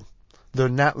by God. They're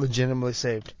not legitimately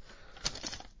saved.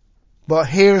 But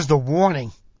here's the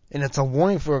warning, and it's a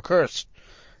warning for a curse.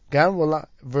 God will,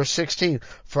 verse 16,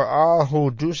 for all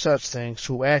who do such things,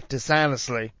 who act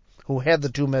dishonestly, who have the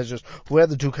two measures, who have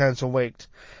the two kinds of weight,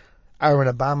 are an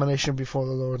abomination before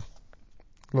the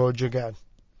Lord your God.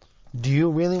 Do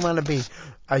you really want to be?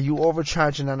 Are you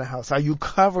overcharging on the house? Are you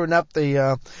covering up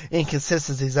the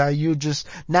inconsistencies? Are you just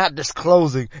not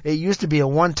disclosing? It used to be a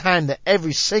one time that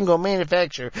every single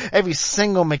manufacturer, every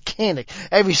single mechanic,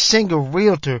 every single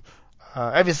realtor,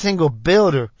 every single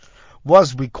builder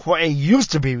was required. It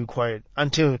used to be required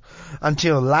until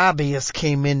lobbyists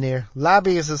came in there.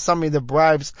 Lobbyists is somebody that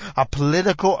bribes a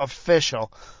political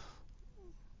official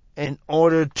in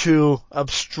order to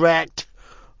abstract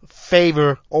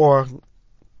favor or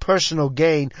personal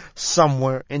gain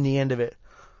somewhere in the end of it.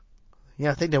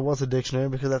 Yeah, I think there was a dictionary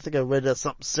because I think I read that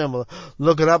something similar.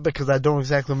 Look it up because I don't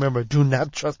exactly remember. Do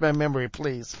not trust my memory,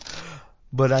 please.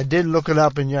 But I did look it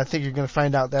up, and I think you're going to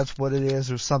find out that's what it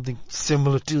is, or something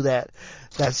similar to that.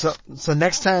 So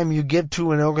next time you give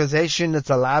to an organization that's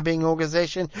a lobbying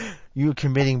organization, you're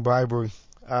committing bribery.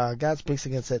 God speaks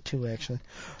against that too, actually.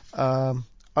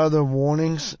 Other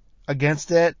warnings against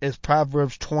that is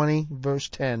Proverbs 20, verse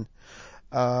 10.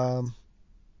 Talking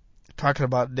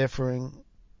about differing,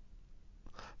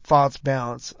 false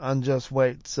balance, unjust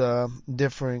weights,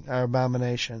 differing are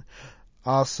abomination.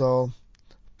 Also,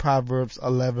 Proverbs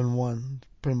 11:1,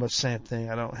 pretty much same thing.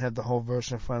 I don't have the whole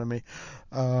verse in front of me.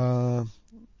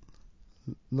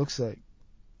 Looks like,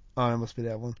 it must be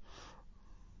that one.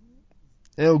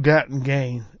 Ill-gotten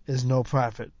gain is no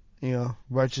profit.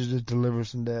 Righteousness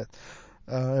delivers from death.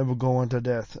 It will go unto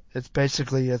death. It's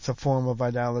a form of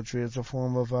idolatry. It's a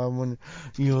form of, when,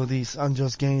 these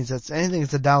unjust gains, anything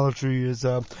that's idolatry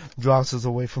draws us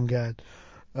away from God.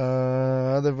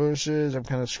 Other verses, I'm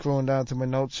kind of scrolling down to my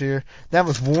notes here. That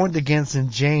was warned against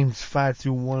in James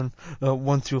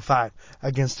 1-5,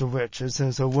 against the rich. It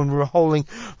says, so when we're holding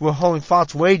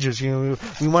false wages, we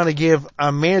want to give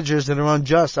managers that are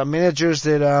unjust, managers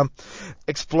that,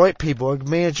 exploit people,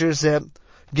 managers that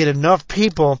get enough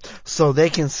people so they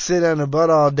can sit on the butt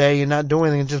all day and not do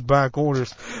anything and just bark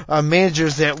orders.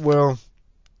 Managers that will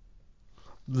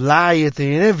lie at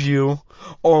the interview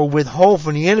or withhold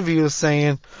from the interview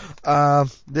saying,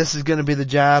 this is going to be the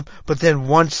job, but then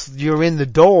once you're in the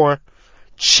door,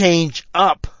 change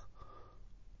up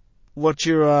what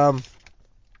you're,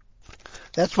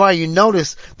 that's why you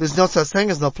notice there's no such thing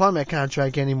as an employment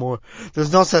contract anymore.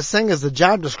 There's no such thing as a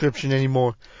job description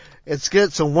anymore. It's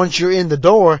good. So once you're in the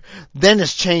door, then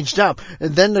it's changed up.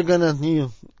 And then they're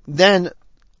then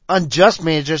unjust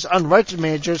managers, unrighteous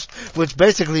managers, which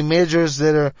basically managers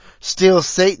that are still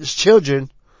Satan's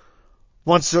children,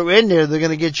 once they're in there, they're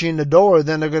going to get you in the door,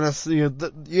 then they're going to,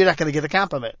 you're not going to get a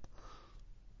compliment.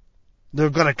 They're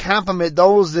going to compliment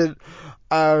those that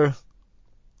are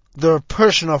their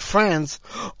personal friends,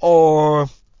 or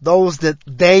those that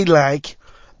they like,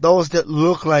 those that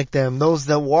look like them, those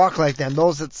that walk like them,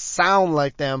 those that sound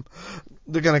like them,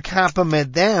 they're going to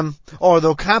compliment them, or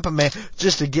they'll compliment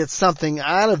just to get something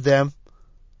out of them.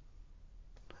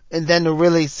 And then to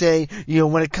really say,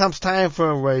 when it comes time for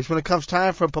a raise, when it comes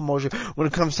time for a promotion, when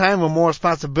it comes time for more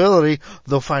responsibility,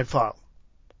 they'll find fault.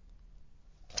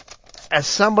 As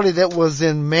somebody that was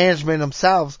in management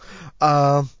themselves,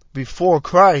 before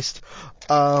Christ,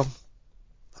 I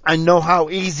know how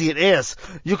easy it is.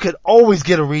 You could always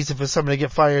get a reason for somebody to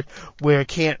get fired where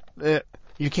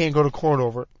you can't go to court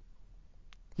over it.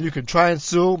 You can try and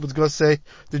sue, but it's going to say,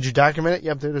 did you document it?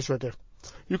 Yep, there it is right there.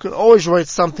 You can always write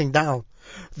something down.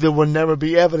 There will never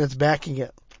be evidence backing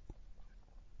it.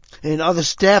 And other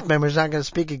staff members aren't going to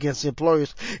speak against the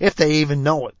employers if they even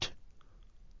know it.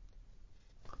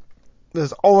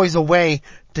 There's always a way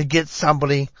to get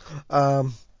somebody out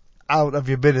of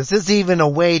your business. There's even a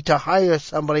way to hire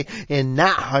somebody and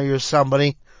not hire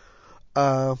somebody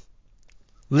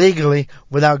legally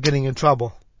without getting in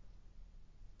trouble.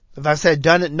 If I said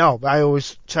done it, no. I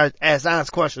always try to ask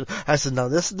honest questions. I said, no,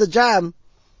 this is the job.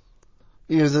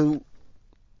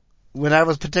 When I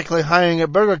was particularly hiring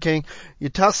at Burger King, you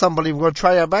tell somebody we're going to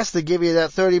try our best to give you that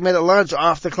 30-minute lunch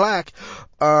off the clock.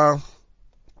 But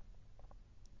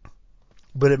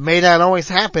it may not always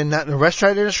happen, not in the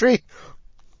restaurant industry.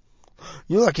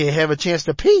 You're lucky to have a chance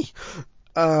to pee.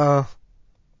 Now,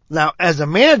 as a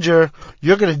manager,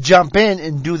 you're going to jump in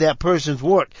and do that person's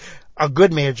work. A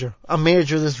good manager, a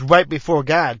manager that's right before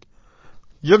God.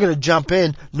 You're going to jump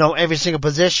in, know every single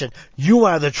position. You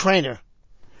are the trainer.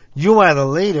 You are the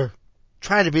leader.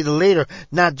 Trying to be the leader,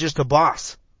 not just a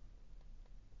boss.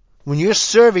 When you're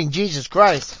serving Jesus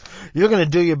Christ, you're going to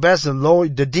do your best to lower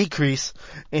the decrease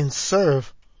and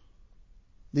serve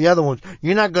the other ones.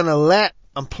 You're not going to let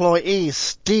employees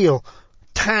steal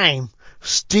time,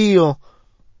 steal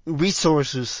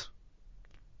resources,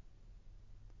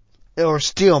 or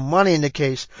steal money in the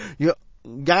case.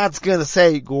 God's going to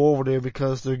say, go over there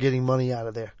because they're getting money out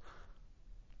of there.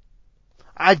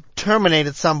 I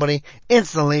terminated somebody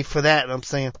instantly for that, and I'm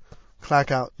saying,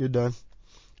 clock out, you're done.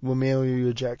 We'll mail you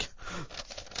your check.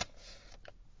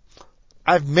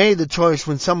 I've made the choice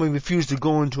when somebody refused to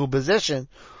go into a position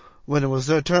when it was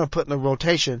their turn, put in a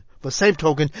rotation. But same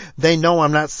token, they know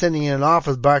I'm not sitting in an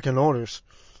office barking orders.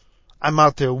 I'm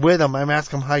out there with them. I'm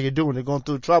asking them how you doing. They're going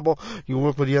through trouble. You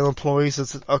work with the other employees and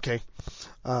say, okay,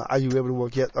 are you able to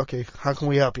work yet? Okay, how can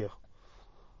we help you?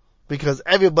 Because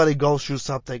everybody goes through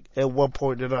something at one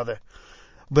point or another.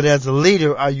 But as a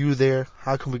leader, are you there?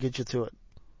 How can we get you through it?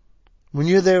 When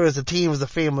you're there as a team, as a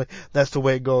family, that's the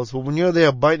way it goes. But when you're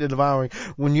there biting and devouring,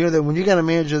 when you're there, when you got a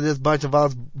manager this bunch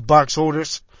of barks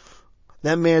orders,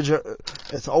 that manager,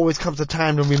 it always comes a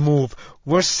time to remove.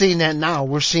 We're seeing that now.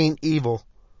 We're seeing evil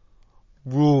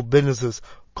rule businesses,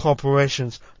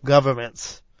 corporations,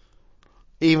 governments,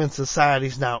 even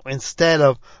societies now, instead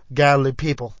of godly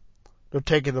people. They're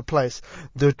taking the place.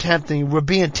 We're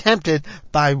being tempted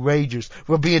by wages.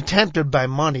 We're being tempted by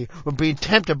money. We're being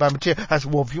tempted by material. I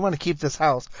said, well, if you want to keep this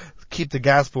house, keep the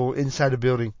gospel inside the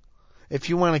building. If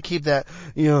you want to keep that,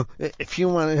 if you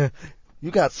want to,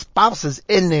 you got spouses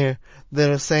in there that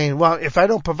are saying, well, if I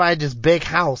don't provide this big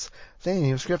house, that ain't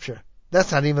even scripture.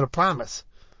 That's not even a promise.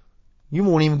 You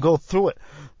won't even go through it.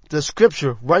 The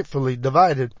scripture rightfully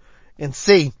divided and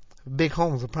see big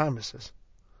homes are promises.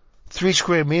 3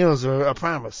 square meals are a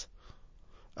promise.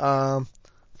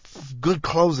 Good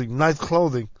clothing, nice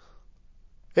clothing.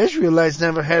 Israelites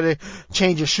never had to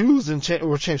change their shoes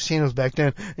or change sandals back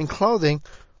then. And clothing,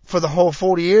 for the whole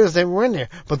 40 years they were in there,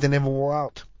 but they never wore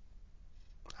out.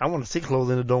 I want to see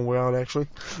clothing that don't wear out, actually.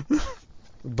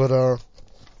 But,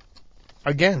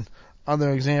 again,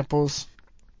 other examples,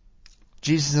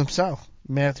 Jesus himself,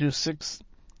 Matthew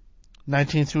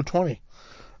 6:19 through 20.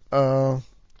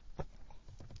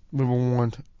 We were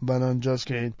warned about unjust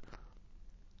gain.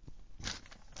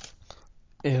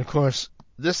 And of course,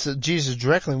 this is Jesus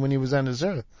directly when he was on this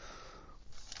earth.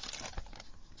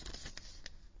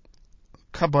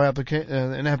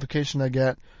 An application I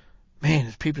got. Man,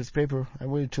 it's paper. I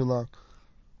waited too long.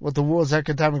 What the world's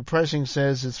economic pricing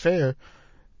says is fair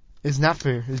is not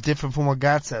fair. It's different from what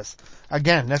God says.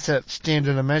 Again, that's that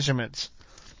standard of measurements.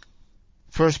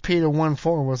 1 Peter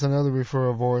 1:4 was another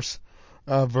referral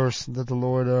verse that the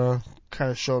Lord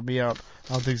kind of showed me out.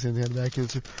 I don't think it's anything back here.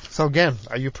 So again,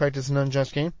 are you practicing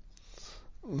unjust gain?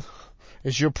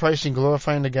 Is your pricing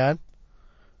glorifying to God?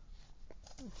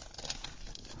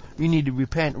 You need to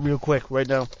repent real quick right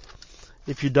now.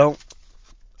 If you don't,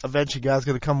 eventually God's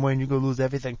going to come away and you're going to lose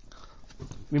everything.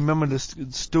 Remember the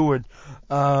steward.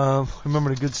 Remember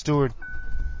the good steward.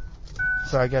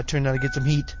 Sorry, I got to turn down to get some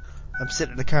heat. I'm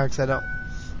sitting in the car because I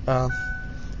don't.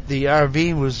 the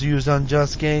RV was used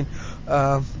unjust gain,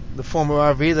 the former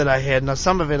RV that I had. Now,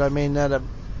 some of it I may not have,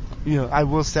 I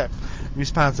will set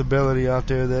responsibility out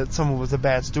there that some of it was a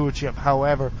bad stewardship.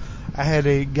 However, I had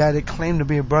a guy that claimed to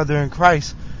be a brother in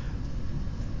Christ,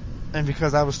 and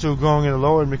because I was still growing in the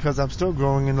Lord, and because I'm still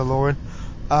growing in the Lord,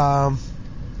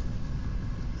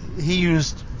 he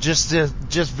used just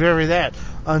that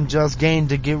unjust gain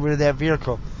to get rid of that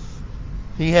vehicle.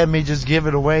 He had me just give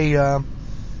it away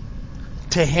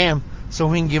to him so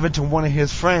he can give it to one of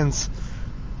his friends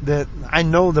that I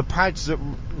know the parts that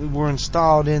were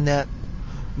installed in that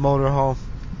motorhome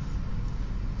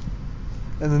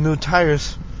and the new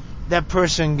tires. That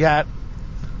person got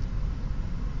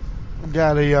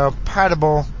a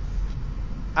portable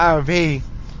RV,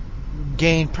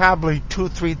 gained probably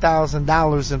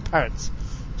 $2,000-$3,000 in parts,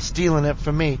 stealing it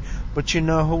from me. But you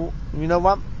know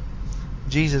what?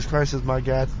 Jesus Christ is my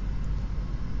God.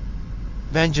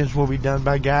 Vengeance will be done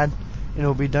by God, and it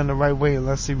will be done the right way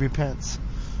unless he repents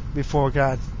before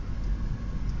God.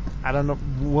 I don't know.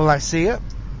 Will I see it?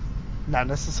 Not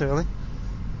necessarily.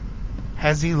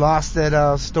 Has he lost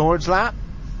that storage lot?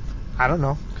 I don't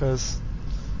know, because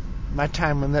my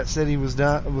time in that city was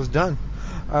done.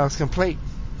 It's complete.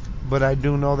 But I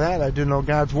do know that. I do know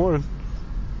God's word.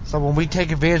 So when we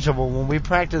take advantage of it, when we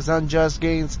practice unjust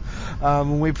gains,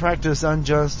 when we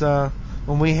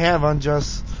have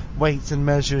unjust weights and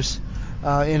measures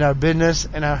in our business,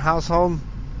 in our household,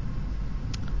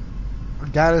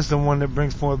 God is the one that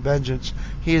brings forth vengeance.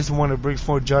 He is the one that brings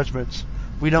forth judgments.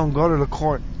 We don't go to the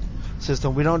court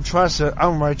system. We don't trust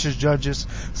unrighteous judges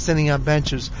sitting on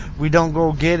benches. We don't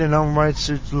go get an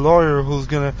unrighteous lawyer who's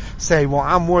going to say, well,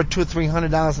 I'm worth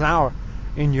 $200-$300 an hour.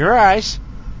 In your eyes,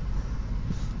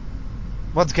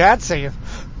 what's God saying?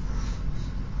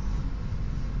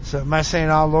 So am I saying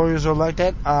all lawyers are like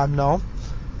that? No.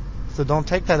 So don't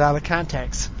take that out of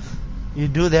context. You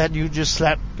do that, you just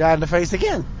slap God in the face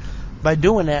again. By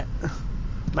doing that,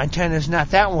 my intent is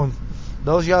not that one.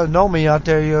 Those y'all know me out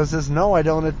there, says, no, I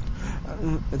don't.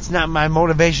 It's not my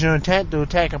motivation or intent to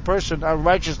attack a person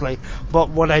unrighteously. But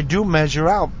what I do measure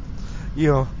out,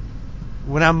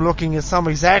 when I'm looking at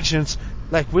somebody's actions,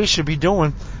 like we should be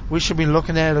doing, we should be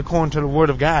looking at it according to the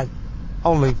Word of God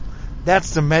only.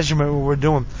 That's the measurement we're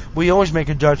doing. We always make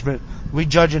a judgment. We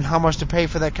judging how much to pay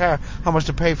for that car, how much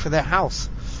to pay for that house.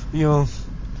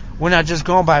 We're not just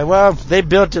going by, well, they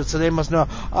built it, so they must know.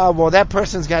 Oh, well, that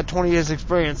person's got 20 years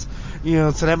experience,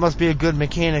 so that must be a good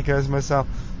mechanic as myself.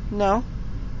 No.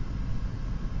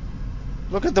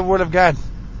 Look at the Word of God.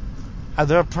 Are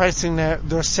they pricing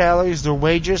their salaries, their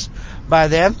wages by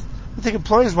them? What do you think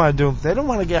employees want to do? They don't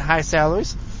want to get high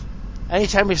salaries.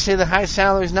 Anytime you see the high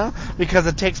salaries now, because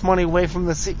it takes money away from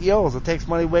the CEOs. It takes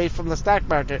money away from the stock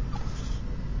market.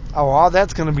 Oh, all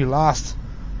that's going to be lost.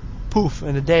 Poof,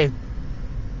 in a day.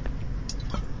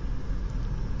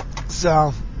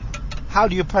 So, how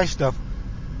do you price stuff?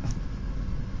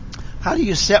 How do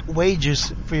you set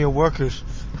wages for your workers?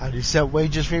 How do you set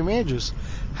wages for your managers?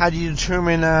 How do you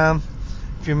determine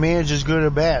if your manager is good or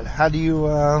bad? How do you...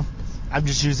 I'm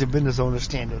just using business owner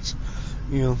standards.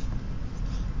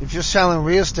 If you're selling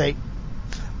real estate,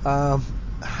 how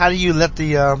do you let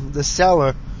the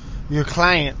seller, your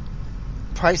client,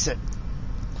 price it?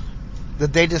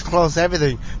 Did they disclose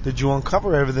everything? Did you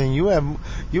uncover everything? You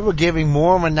were giving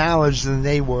more of a knowledge than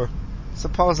they were,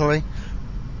 supposedly.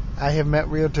 I have met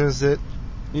realtors that,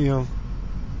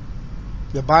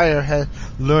 the buyer had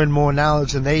learned more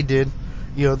knowledge than they did.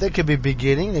 They could be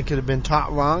beginning. They could have been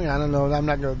taught wrong. I don't know. I'm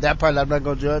not going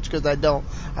to judge because I don't.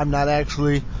 I'm not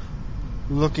actually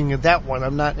looking at that one.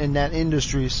 I'm not in that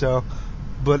industry. So,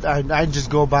 but I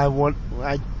just go by what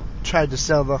I tried to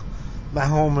sell my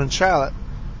home in Charlotte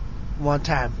one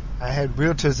time. I had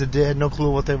realtors that had no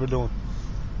clue what they were doing.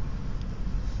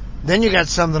 Then you got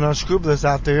some that are unscrupulous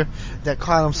out there that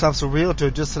call themselves a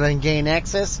realtor just so they can gain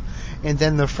access, and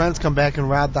then their friends come back and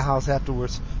rob the house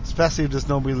afterwards, especially if there's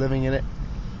nobody living in it.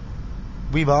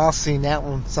 We've all seen that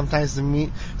one. Sometimes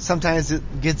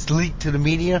it gets leaked to the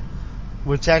media,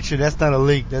 which actually that's not a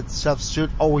leak. That stuff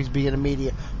should always be in the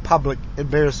media. Public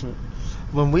embarrassment.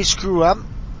 When we screw up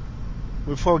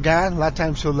before God, a lot of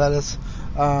times He'll let us.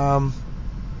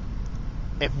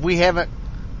 If we haven't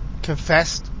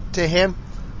confessed to Him,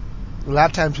 a lot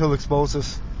of times He'll expose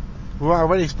us. We're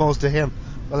already exposed to Him.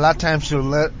 A lot of times He'll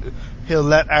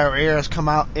let our errors come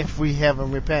out if we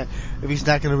haven't repent. If He's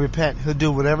not going to repent, He'll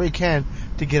do whatever He can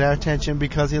to get our attention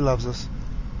because He loves us.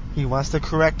 He wants to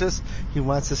correct us. He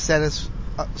wants to set us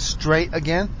straight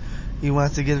again. He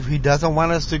doesn't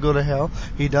want us to go to hell.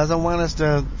 He doesn't want us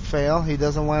to fail. He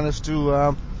doesn't want us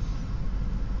to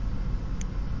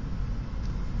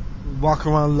walk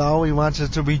around low. He wants us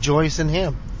to rejoice in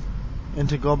Him and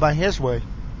to go by His way.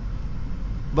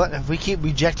 But if we keep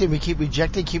rejecting, He'll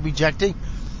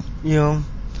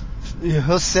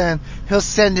send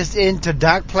us into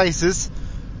dark places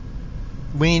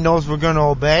when He knows we're going to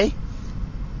obey.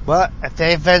 But if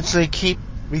they eventually keep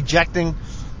rejecting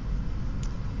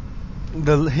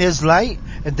His light,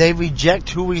 and they reject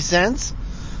who He sends,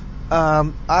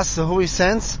 who He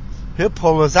sends, He'll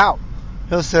pull us out.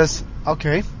 He'll says,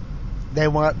 okay, they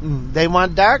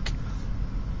want dark,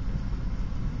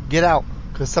 get out.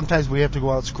 Because sometimes we have to go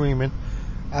out screaming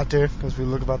out there because we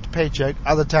look about the paycheck.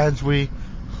 Other times we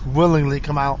willingly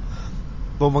come out.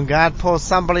 But when God pulls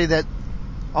somebody that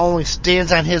only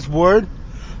stands on His word,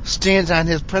 stands on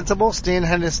His principles, stands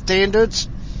on His standards,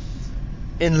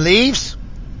 and leaves,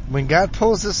 when God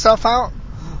pulls Himself out,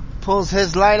 pulls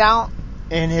His light out,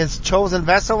 and His chosen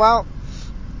vessel out,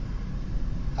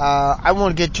 I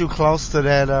won't get too close to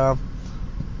that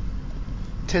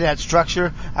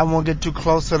structure. I won't get too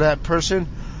close to that person,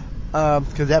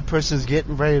 because that person's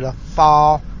getting ready to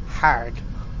fall hard.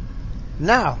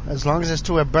 Now, as long as there's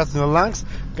still have breath in their lungs,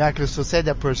 God can still save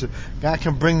that person. God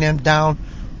can bring them down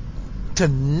to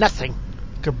nothing.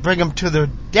 Could bring them to their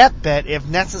deathbed if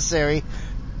necessary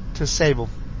to save them.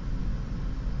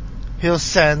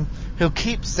 He'll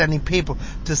keep sending people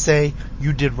to say,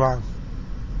 you did wrong.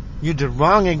 You did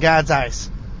wrong in God's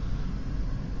eyes.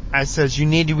 I says, you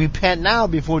need to repent now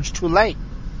before it's too late.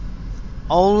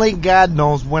 Only God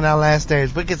knows when our last day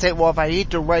is. We can say, well, if I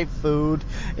eat the right food,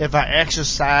 if I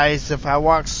exercise, if I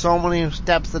walk so many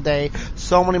steps a day,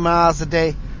 so many miles a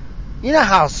day. You know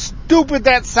how stupid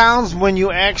that sounds when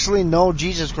you actually know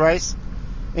Jesus Christ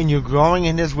and you're growing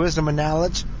in His wisdom and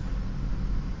knowledge?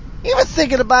 Even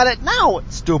thinking about it now,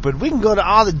 it's stupid. We can go to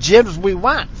all the gyms we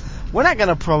want. We're not going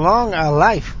to prolong our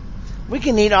life. We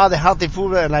can eat all the healthy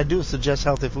food, and I do suggest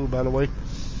healthy food, by the way.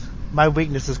 My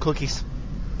weakness is cookies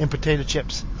and potato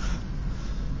chips.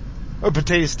 Or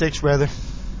potato sticks, rather.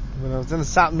 When I was in the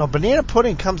South, no, banana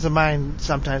pudding comes to mind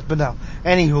sometimes, but no.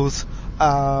 Anywho's,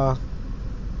 oh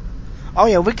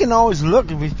yeah, we can always look.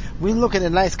 We look at a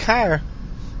nice car,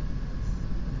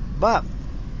 but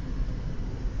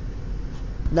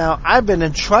now I've been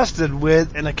entrusted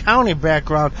with an accounting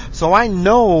background, so I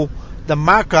know the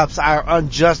markups are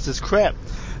unjust as crap.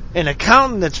 An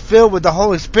accountant that's filled with the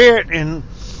Holy Spirit and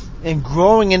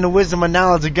growing in the wisdom and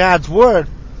knowledge of God's Word,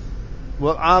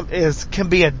 well, can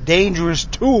be a dangerous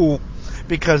tool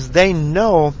because they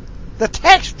know the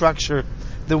tax structure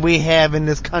that we have in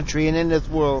this country and in this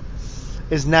world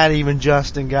is not even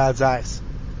just in God's eyes.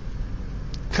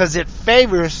 Because it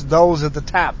favors those at the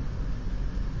top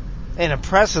and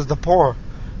oppresses the poor.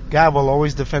 God will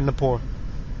always defend the poor.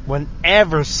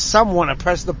 Whenever someone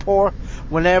oppresses the poor,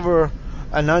 whenever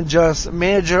an unjust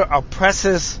manager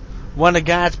oppresses one of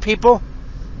God's people,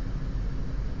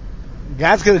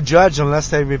 God's going to judge unless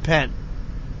they repent.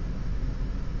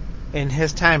 In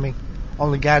His timing.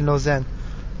 Only God knows then.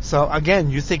 So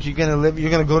again, you think you're going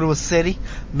to go to a city,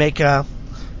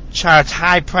 charge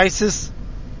high prices,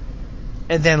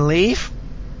 and then leave?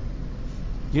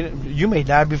 You may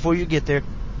die before you get there.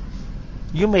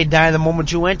 You may die the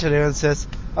moment you enter there and says,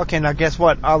 okay, now guess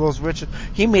what? All those riches.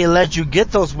 He may let you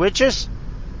get those riches,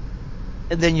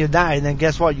 and then you die. And then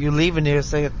guess what? You're leaving there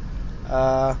saying,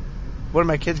 what are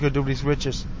my kids going to do with these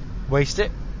riches? Waste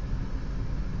it?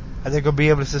 Are they going to be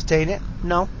able to sustain it?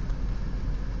 No.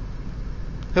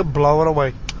 He'll blow it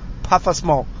away. Puff of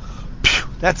smoke. Pew,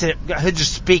 that's it. He'll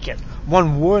just speak it.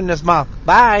 One word in his mouth.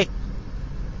 Bye.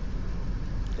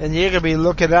 And you're going to be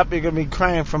looking up. You're going to be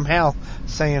crying from hell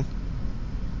saying,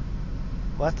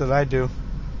 what did I do?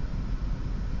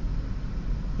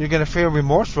 You're going to feel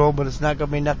remorseful, but it's not going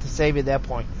to be enough to save you at that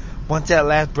point. Once that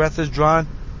last breath is drawn,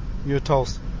 you're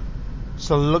toast.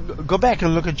 So go back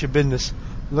and look at your business.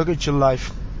 Look at your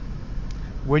life.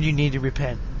 Where do you need to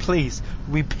repent? Please,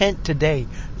 repent today.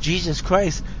 Jesus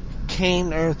Christ came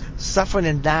to earth, suffered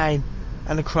and died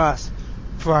on the cross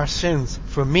for our sins,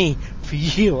 for me, for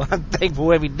you. I'm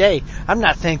thankful every day. I'm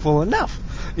not thankful enough.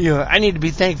 I need to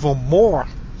be thankful more.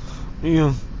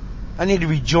 I need to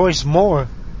rejoice more.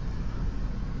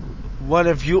 What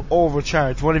if you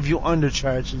overcharge? What if you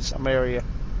undercharge in some area?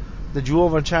 Did you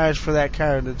overcharge for that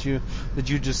car that you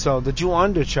just sold? Did you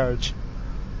undercharge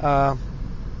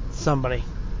somebody?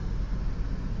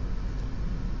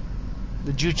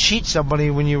 Did you cheat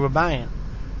somebody when you were buying?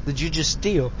 Did you just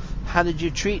steal? How did you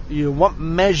treat you? What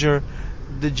measure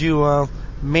did you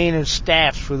manage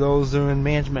staffs for those that are in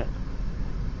management?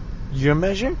 Your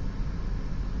measure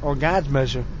or God's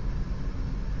measure?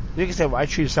 You can say, well, I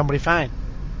treated somebody fine.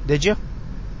 Did you?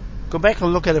 Go back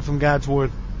and look at it from God's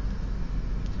Word.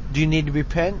 Do you need to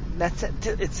repent? That's it.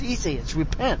 It's easy. It's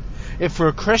repent. If we're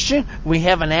a Christian, we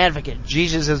have an advocate.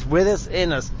 Jesus is with us,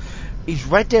 in us. He's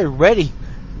right there, ready.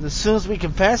 As soon as we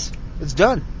confess, it's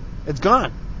done. It's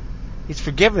gone. He's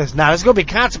forgiven us. Now, there's going to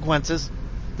be consequences.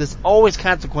 There's always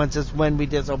consequences when we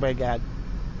disobey God.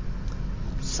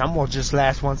 Some will just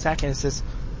last 1 second. It says,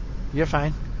 you're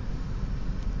fine.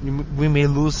 We may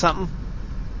lose something,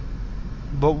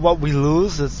 but what we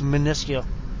lose is minuscule.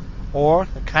 Or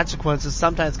the consequences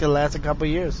sometimes can last a couple of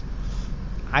years.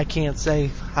 I can't say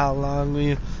how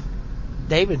long.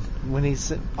 David, when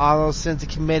all those sins he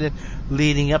committed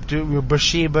leading up to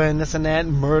Bathsheba and this and that,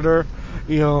 murder,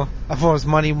 of course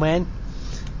money went.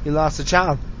 He lost a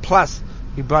child. Plus,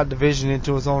 he brought division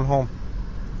into his own home.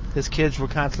 His kids were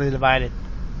constantly divided.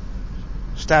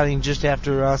 Starting just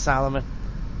after Solomon.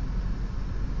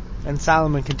 And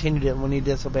Solomon continued it when he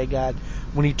disobeyed God,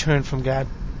 when he turned from God.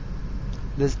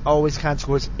 There's always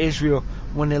consequence. Israel,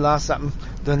 when they lost something,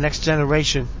 the next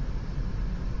generation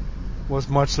was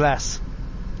much less.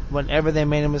 Whenever they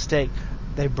made a mistake,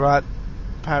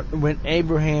 when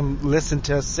Abraham listened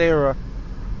to Sarah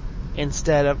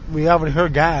we already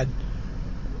heard God,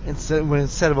 instead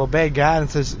of obey God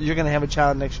and says, you're going to have a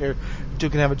child next year, you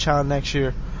can have a child next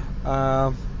year,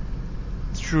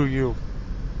 through you.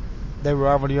 They were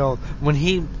already old. When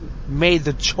he made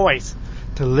the choice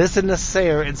to listen to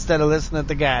Sarah instead of listening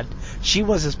to God, she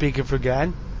wasn't speaking for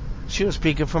God. She was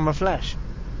speaking from her flesh.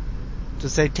 To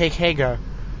say, take Hagar.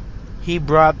 He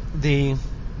brought the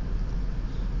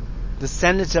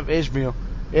descendants of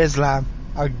Islam,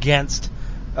 against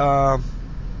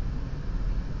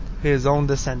his own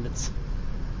descendants.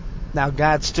 Now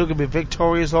God's still going to be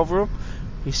victorious over them.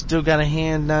 He's still got a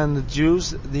hand on the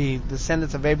Jews, the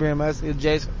descendants of Abraham, Isaac, and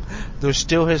Jacob. They're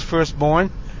still his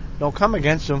firstborn. Don't come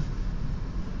against them.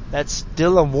 That's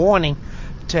still a warning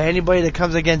to anybody that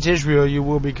comes against Israel. You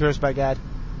will be cursed by God.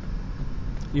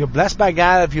 You're blessed by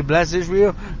God. If you bless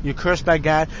Israel, you're cursed by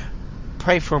God.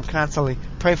 Pray for them constantly.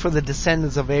 Pray for the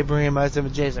descendants of Abraham, Isaac,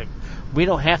 and Jacob. We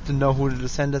don't have to know who the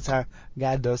descendants are.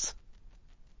 God does.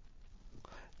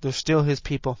 They're still his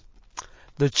people.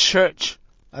 The church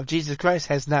of Jesus Christ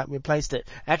has not replaced it.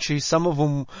 Actually, some of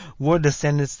them were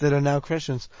descendants that are now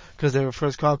Christians, because they were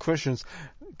first called Christians.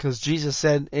 Because Jesus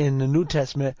said in the New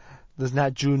Testament, there's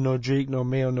not Jew, nor Greek, nor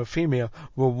male, nor female.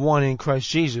 We're one in Christ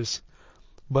Jesus.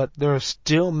 But there are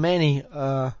still many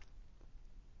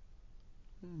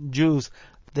Jews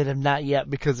that have not yet,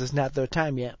 because it's not their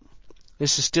time yet.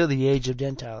 This is still the age of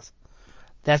Gentiles.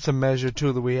 That's a measure,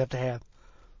 too, that we have to have.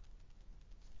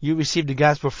 You received the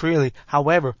gospel freely.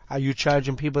 However, are you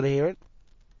charging people to hear it?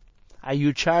 Are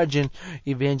you charging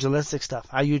evangelistic stuff?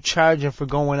 Are you charging for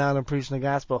going out and preaching the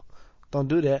gospel? Don't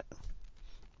do that.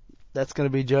 That's going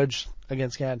to be judged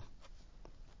against God.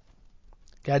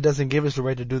 God doesn't give us the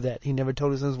right to do that. He never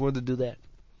told us in his word to do that.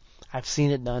 I've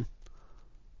seen it done.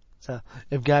 So,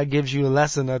 if God gives you a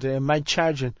lesson, am I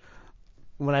charging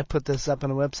when I put this up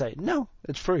on the website? No,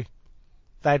 it's free.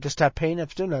 If I have to stop paying, I'm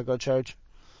still not going to charge.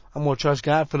 I'm going to trust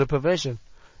God for the provision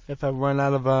if I run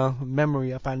out of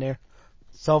memory up on there.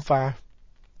 So far,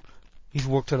 he's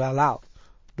worked it all out.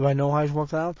 Do I know how he's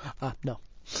worked it out?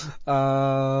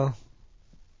 No.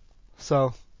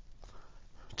 So,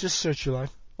 just search your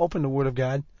life. Open the Word of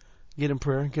God. Get in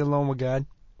prayer. Get alone with God.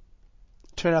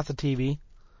 Turn off the TV.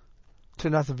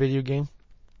 Turn off the video game.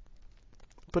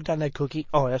 Put down that cookie.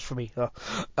 Oh, that's for me.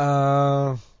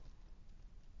 I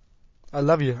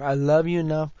love you. I love you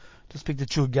enough to speak the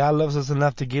truth. God loves us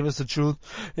enough to give us the truth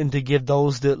and to give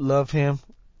those that love him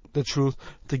the truth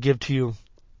to give to you.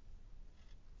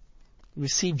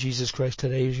 Receive Jesus Christ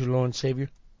today as your Lord and Savior.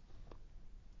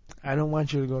 I don't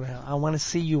want you to go to hell. I want to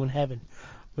see you in heaven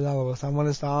with all of us. I want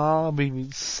us to all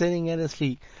be sitting at his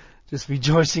feet, just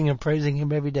rejoicing and praising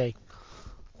him every day.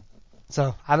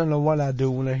 So, I don't know what I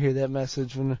do when I hear that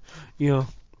message, when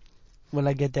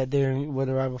I get that there,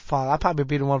 whether I will fall. I'll probably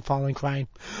be the one falling, crying,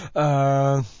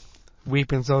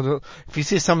 weeping. So, if you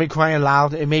see somebody crying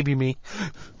loud, it may be me,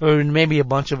 or maybe a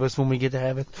bunch of us when we get to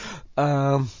heaven.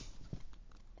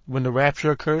 When the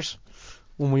rapture occurs,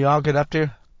 when we all get up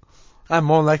there, I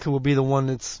more likely will be the one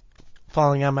that's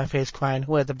falling on my face crying,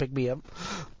 who had to pick me up,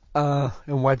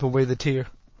 and wipe away the tear.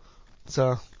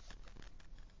 So,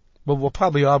 but we'll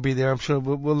probably all be there. I'm sure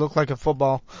we'll look like a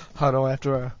football huddle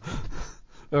after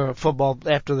football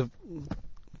after the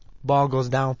ball goes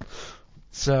down.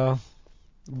 So,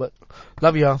 but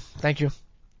love y'all. Thank you.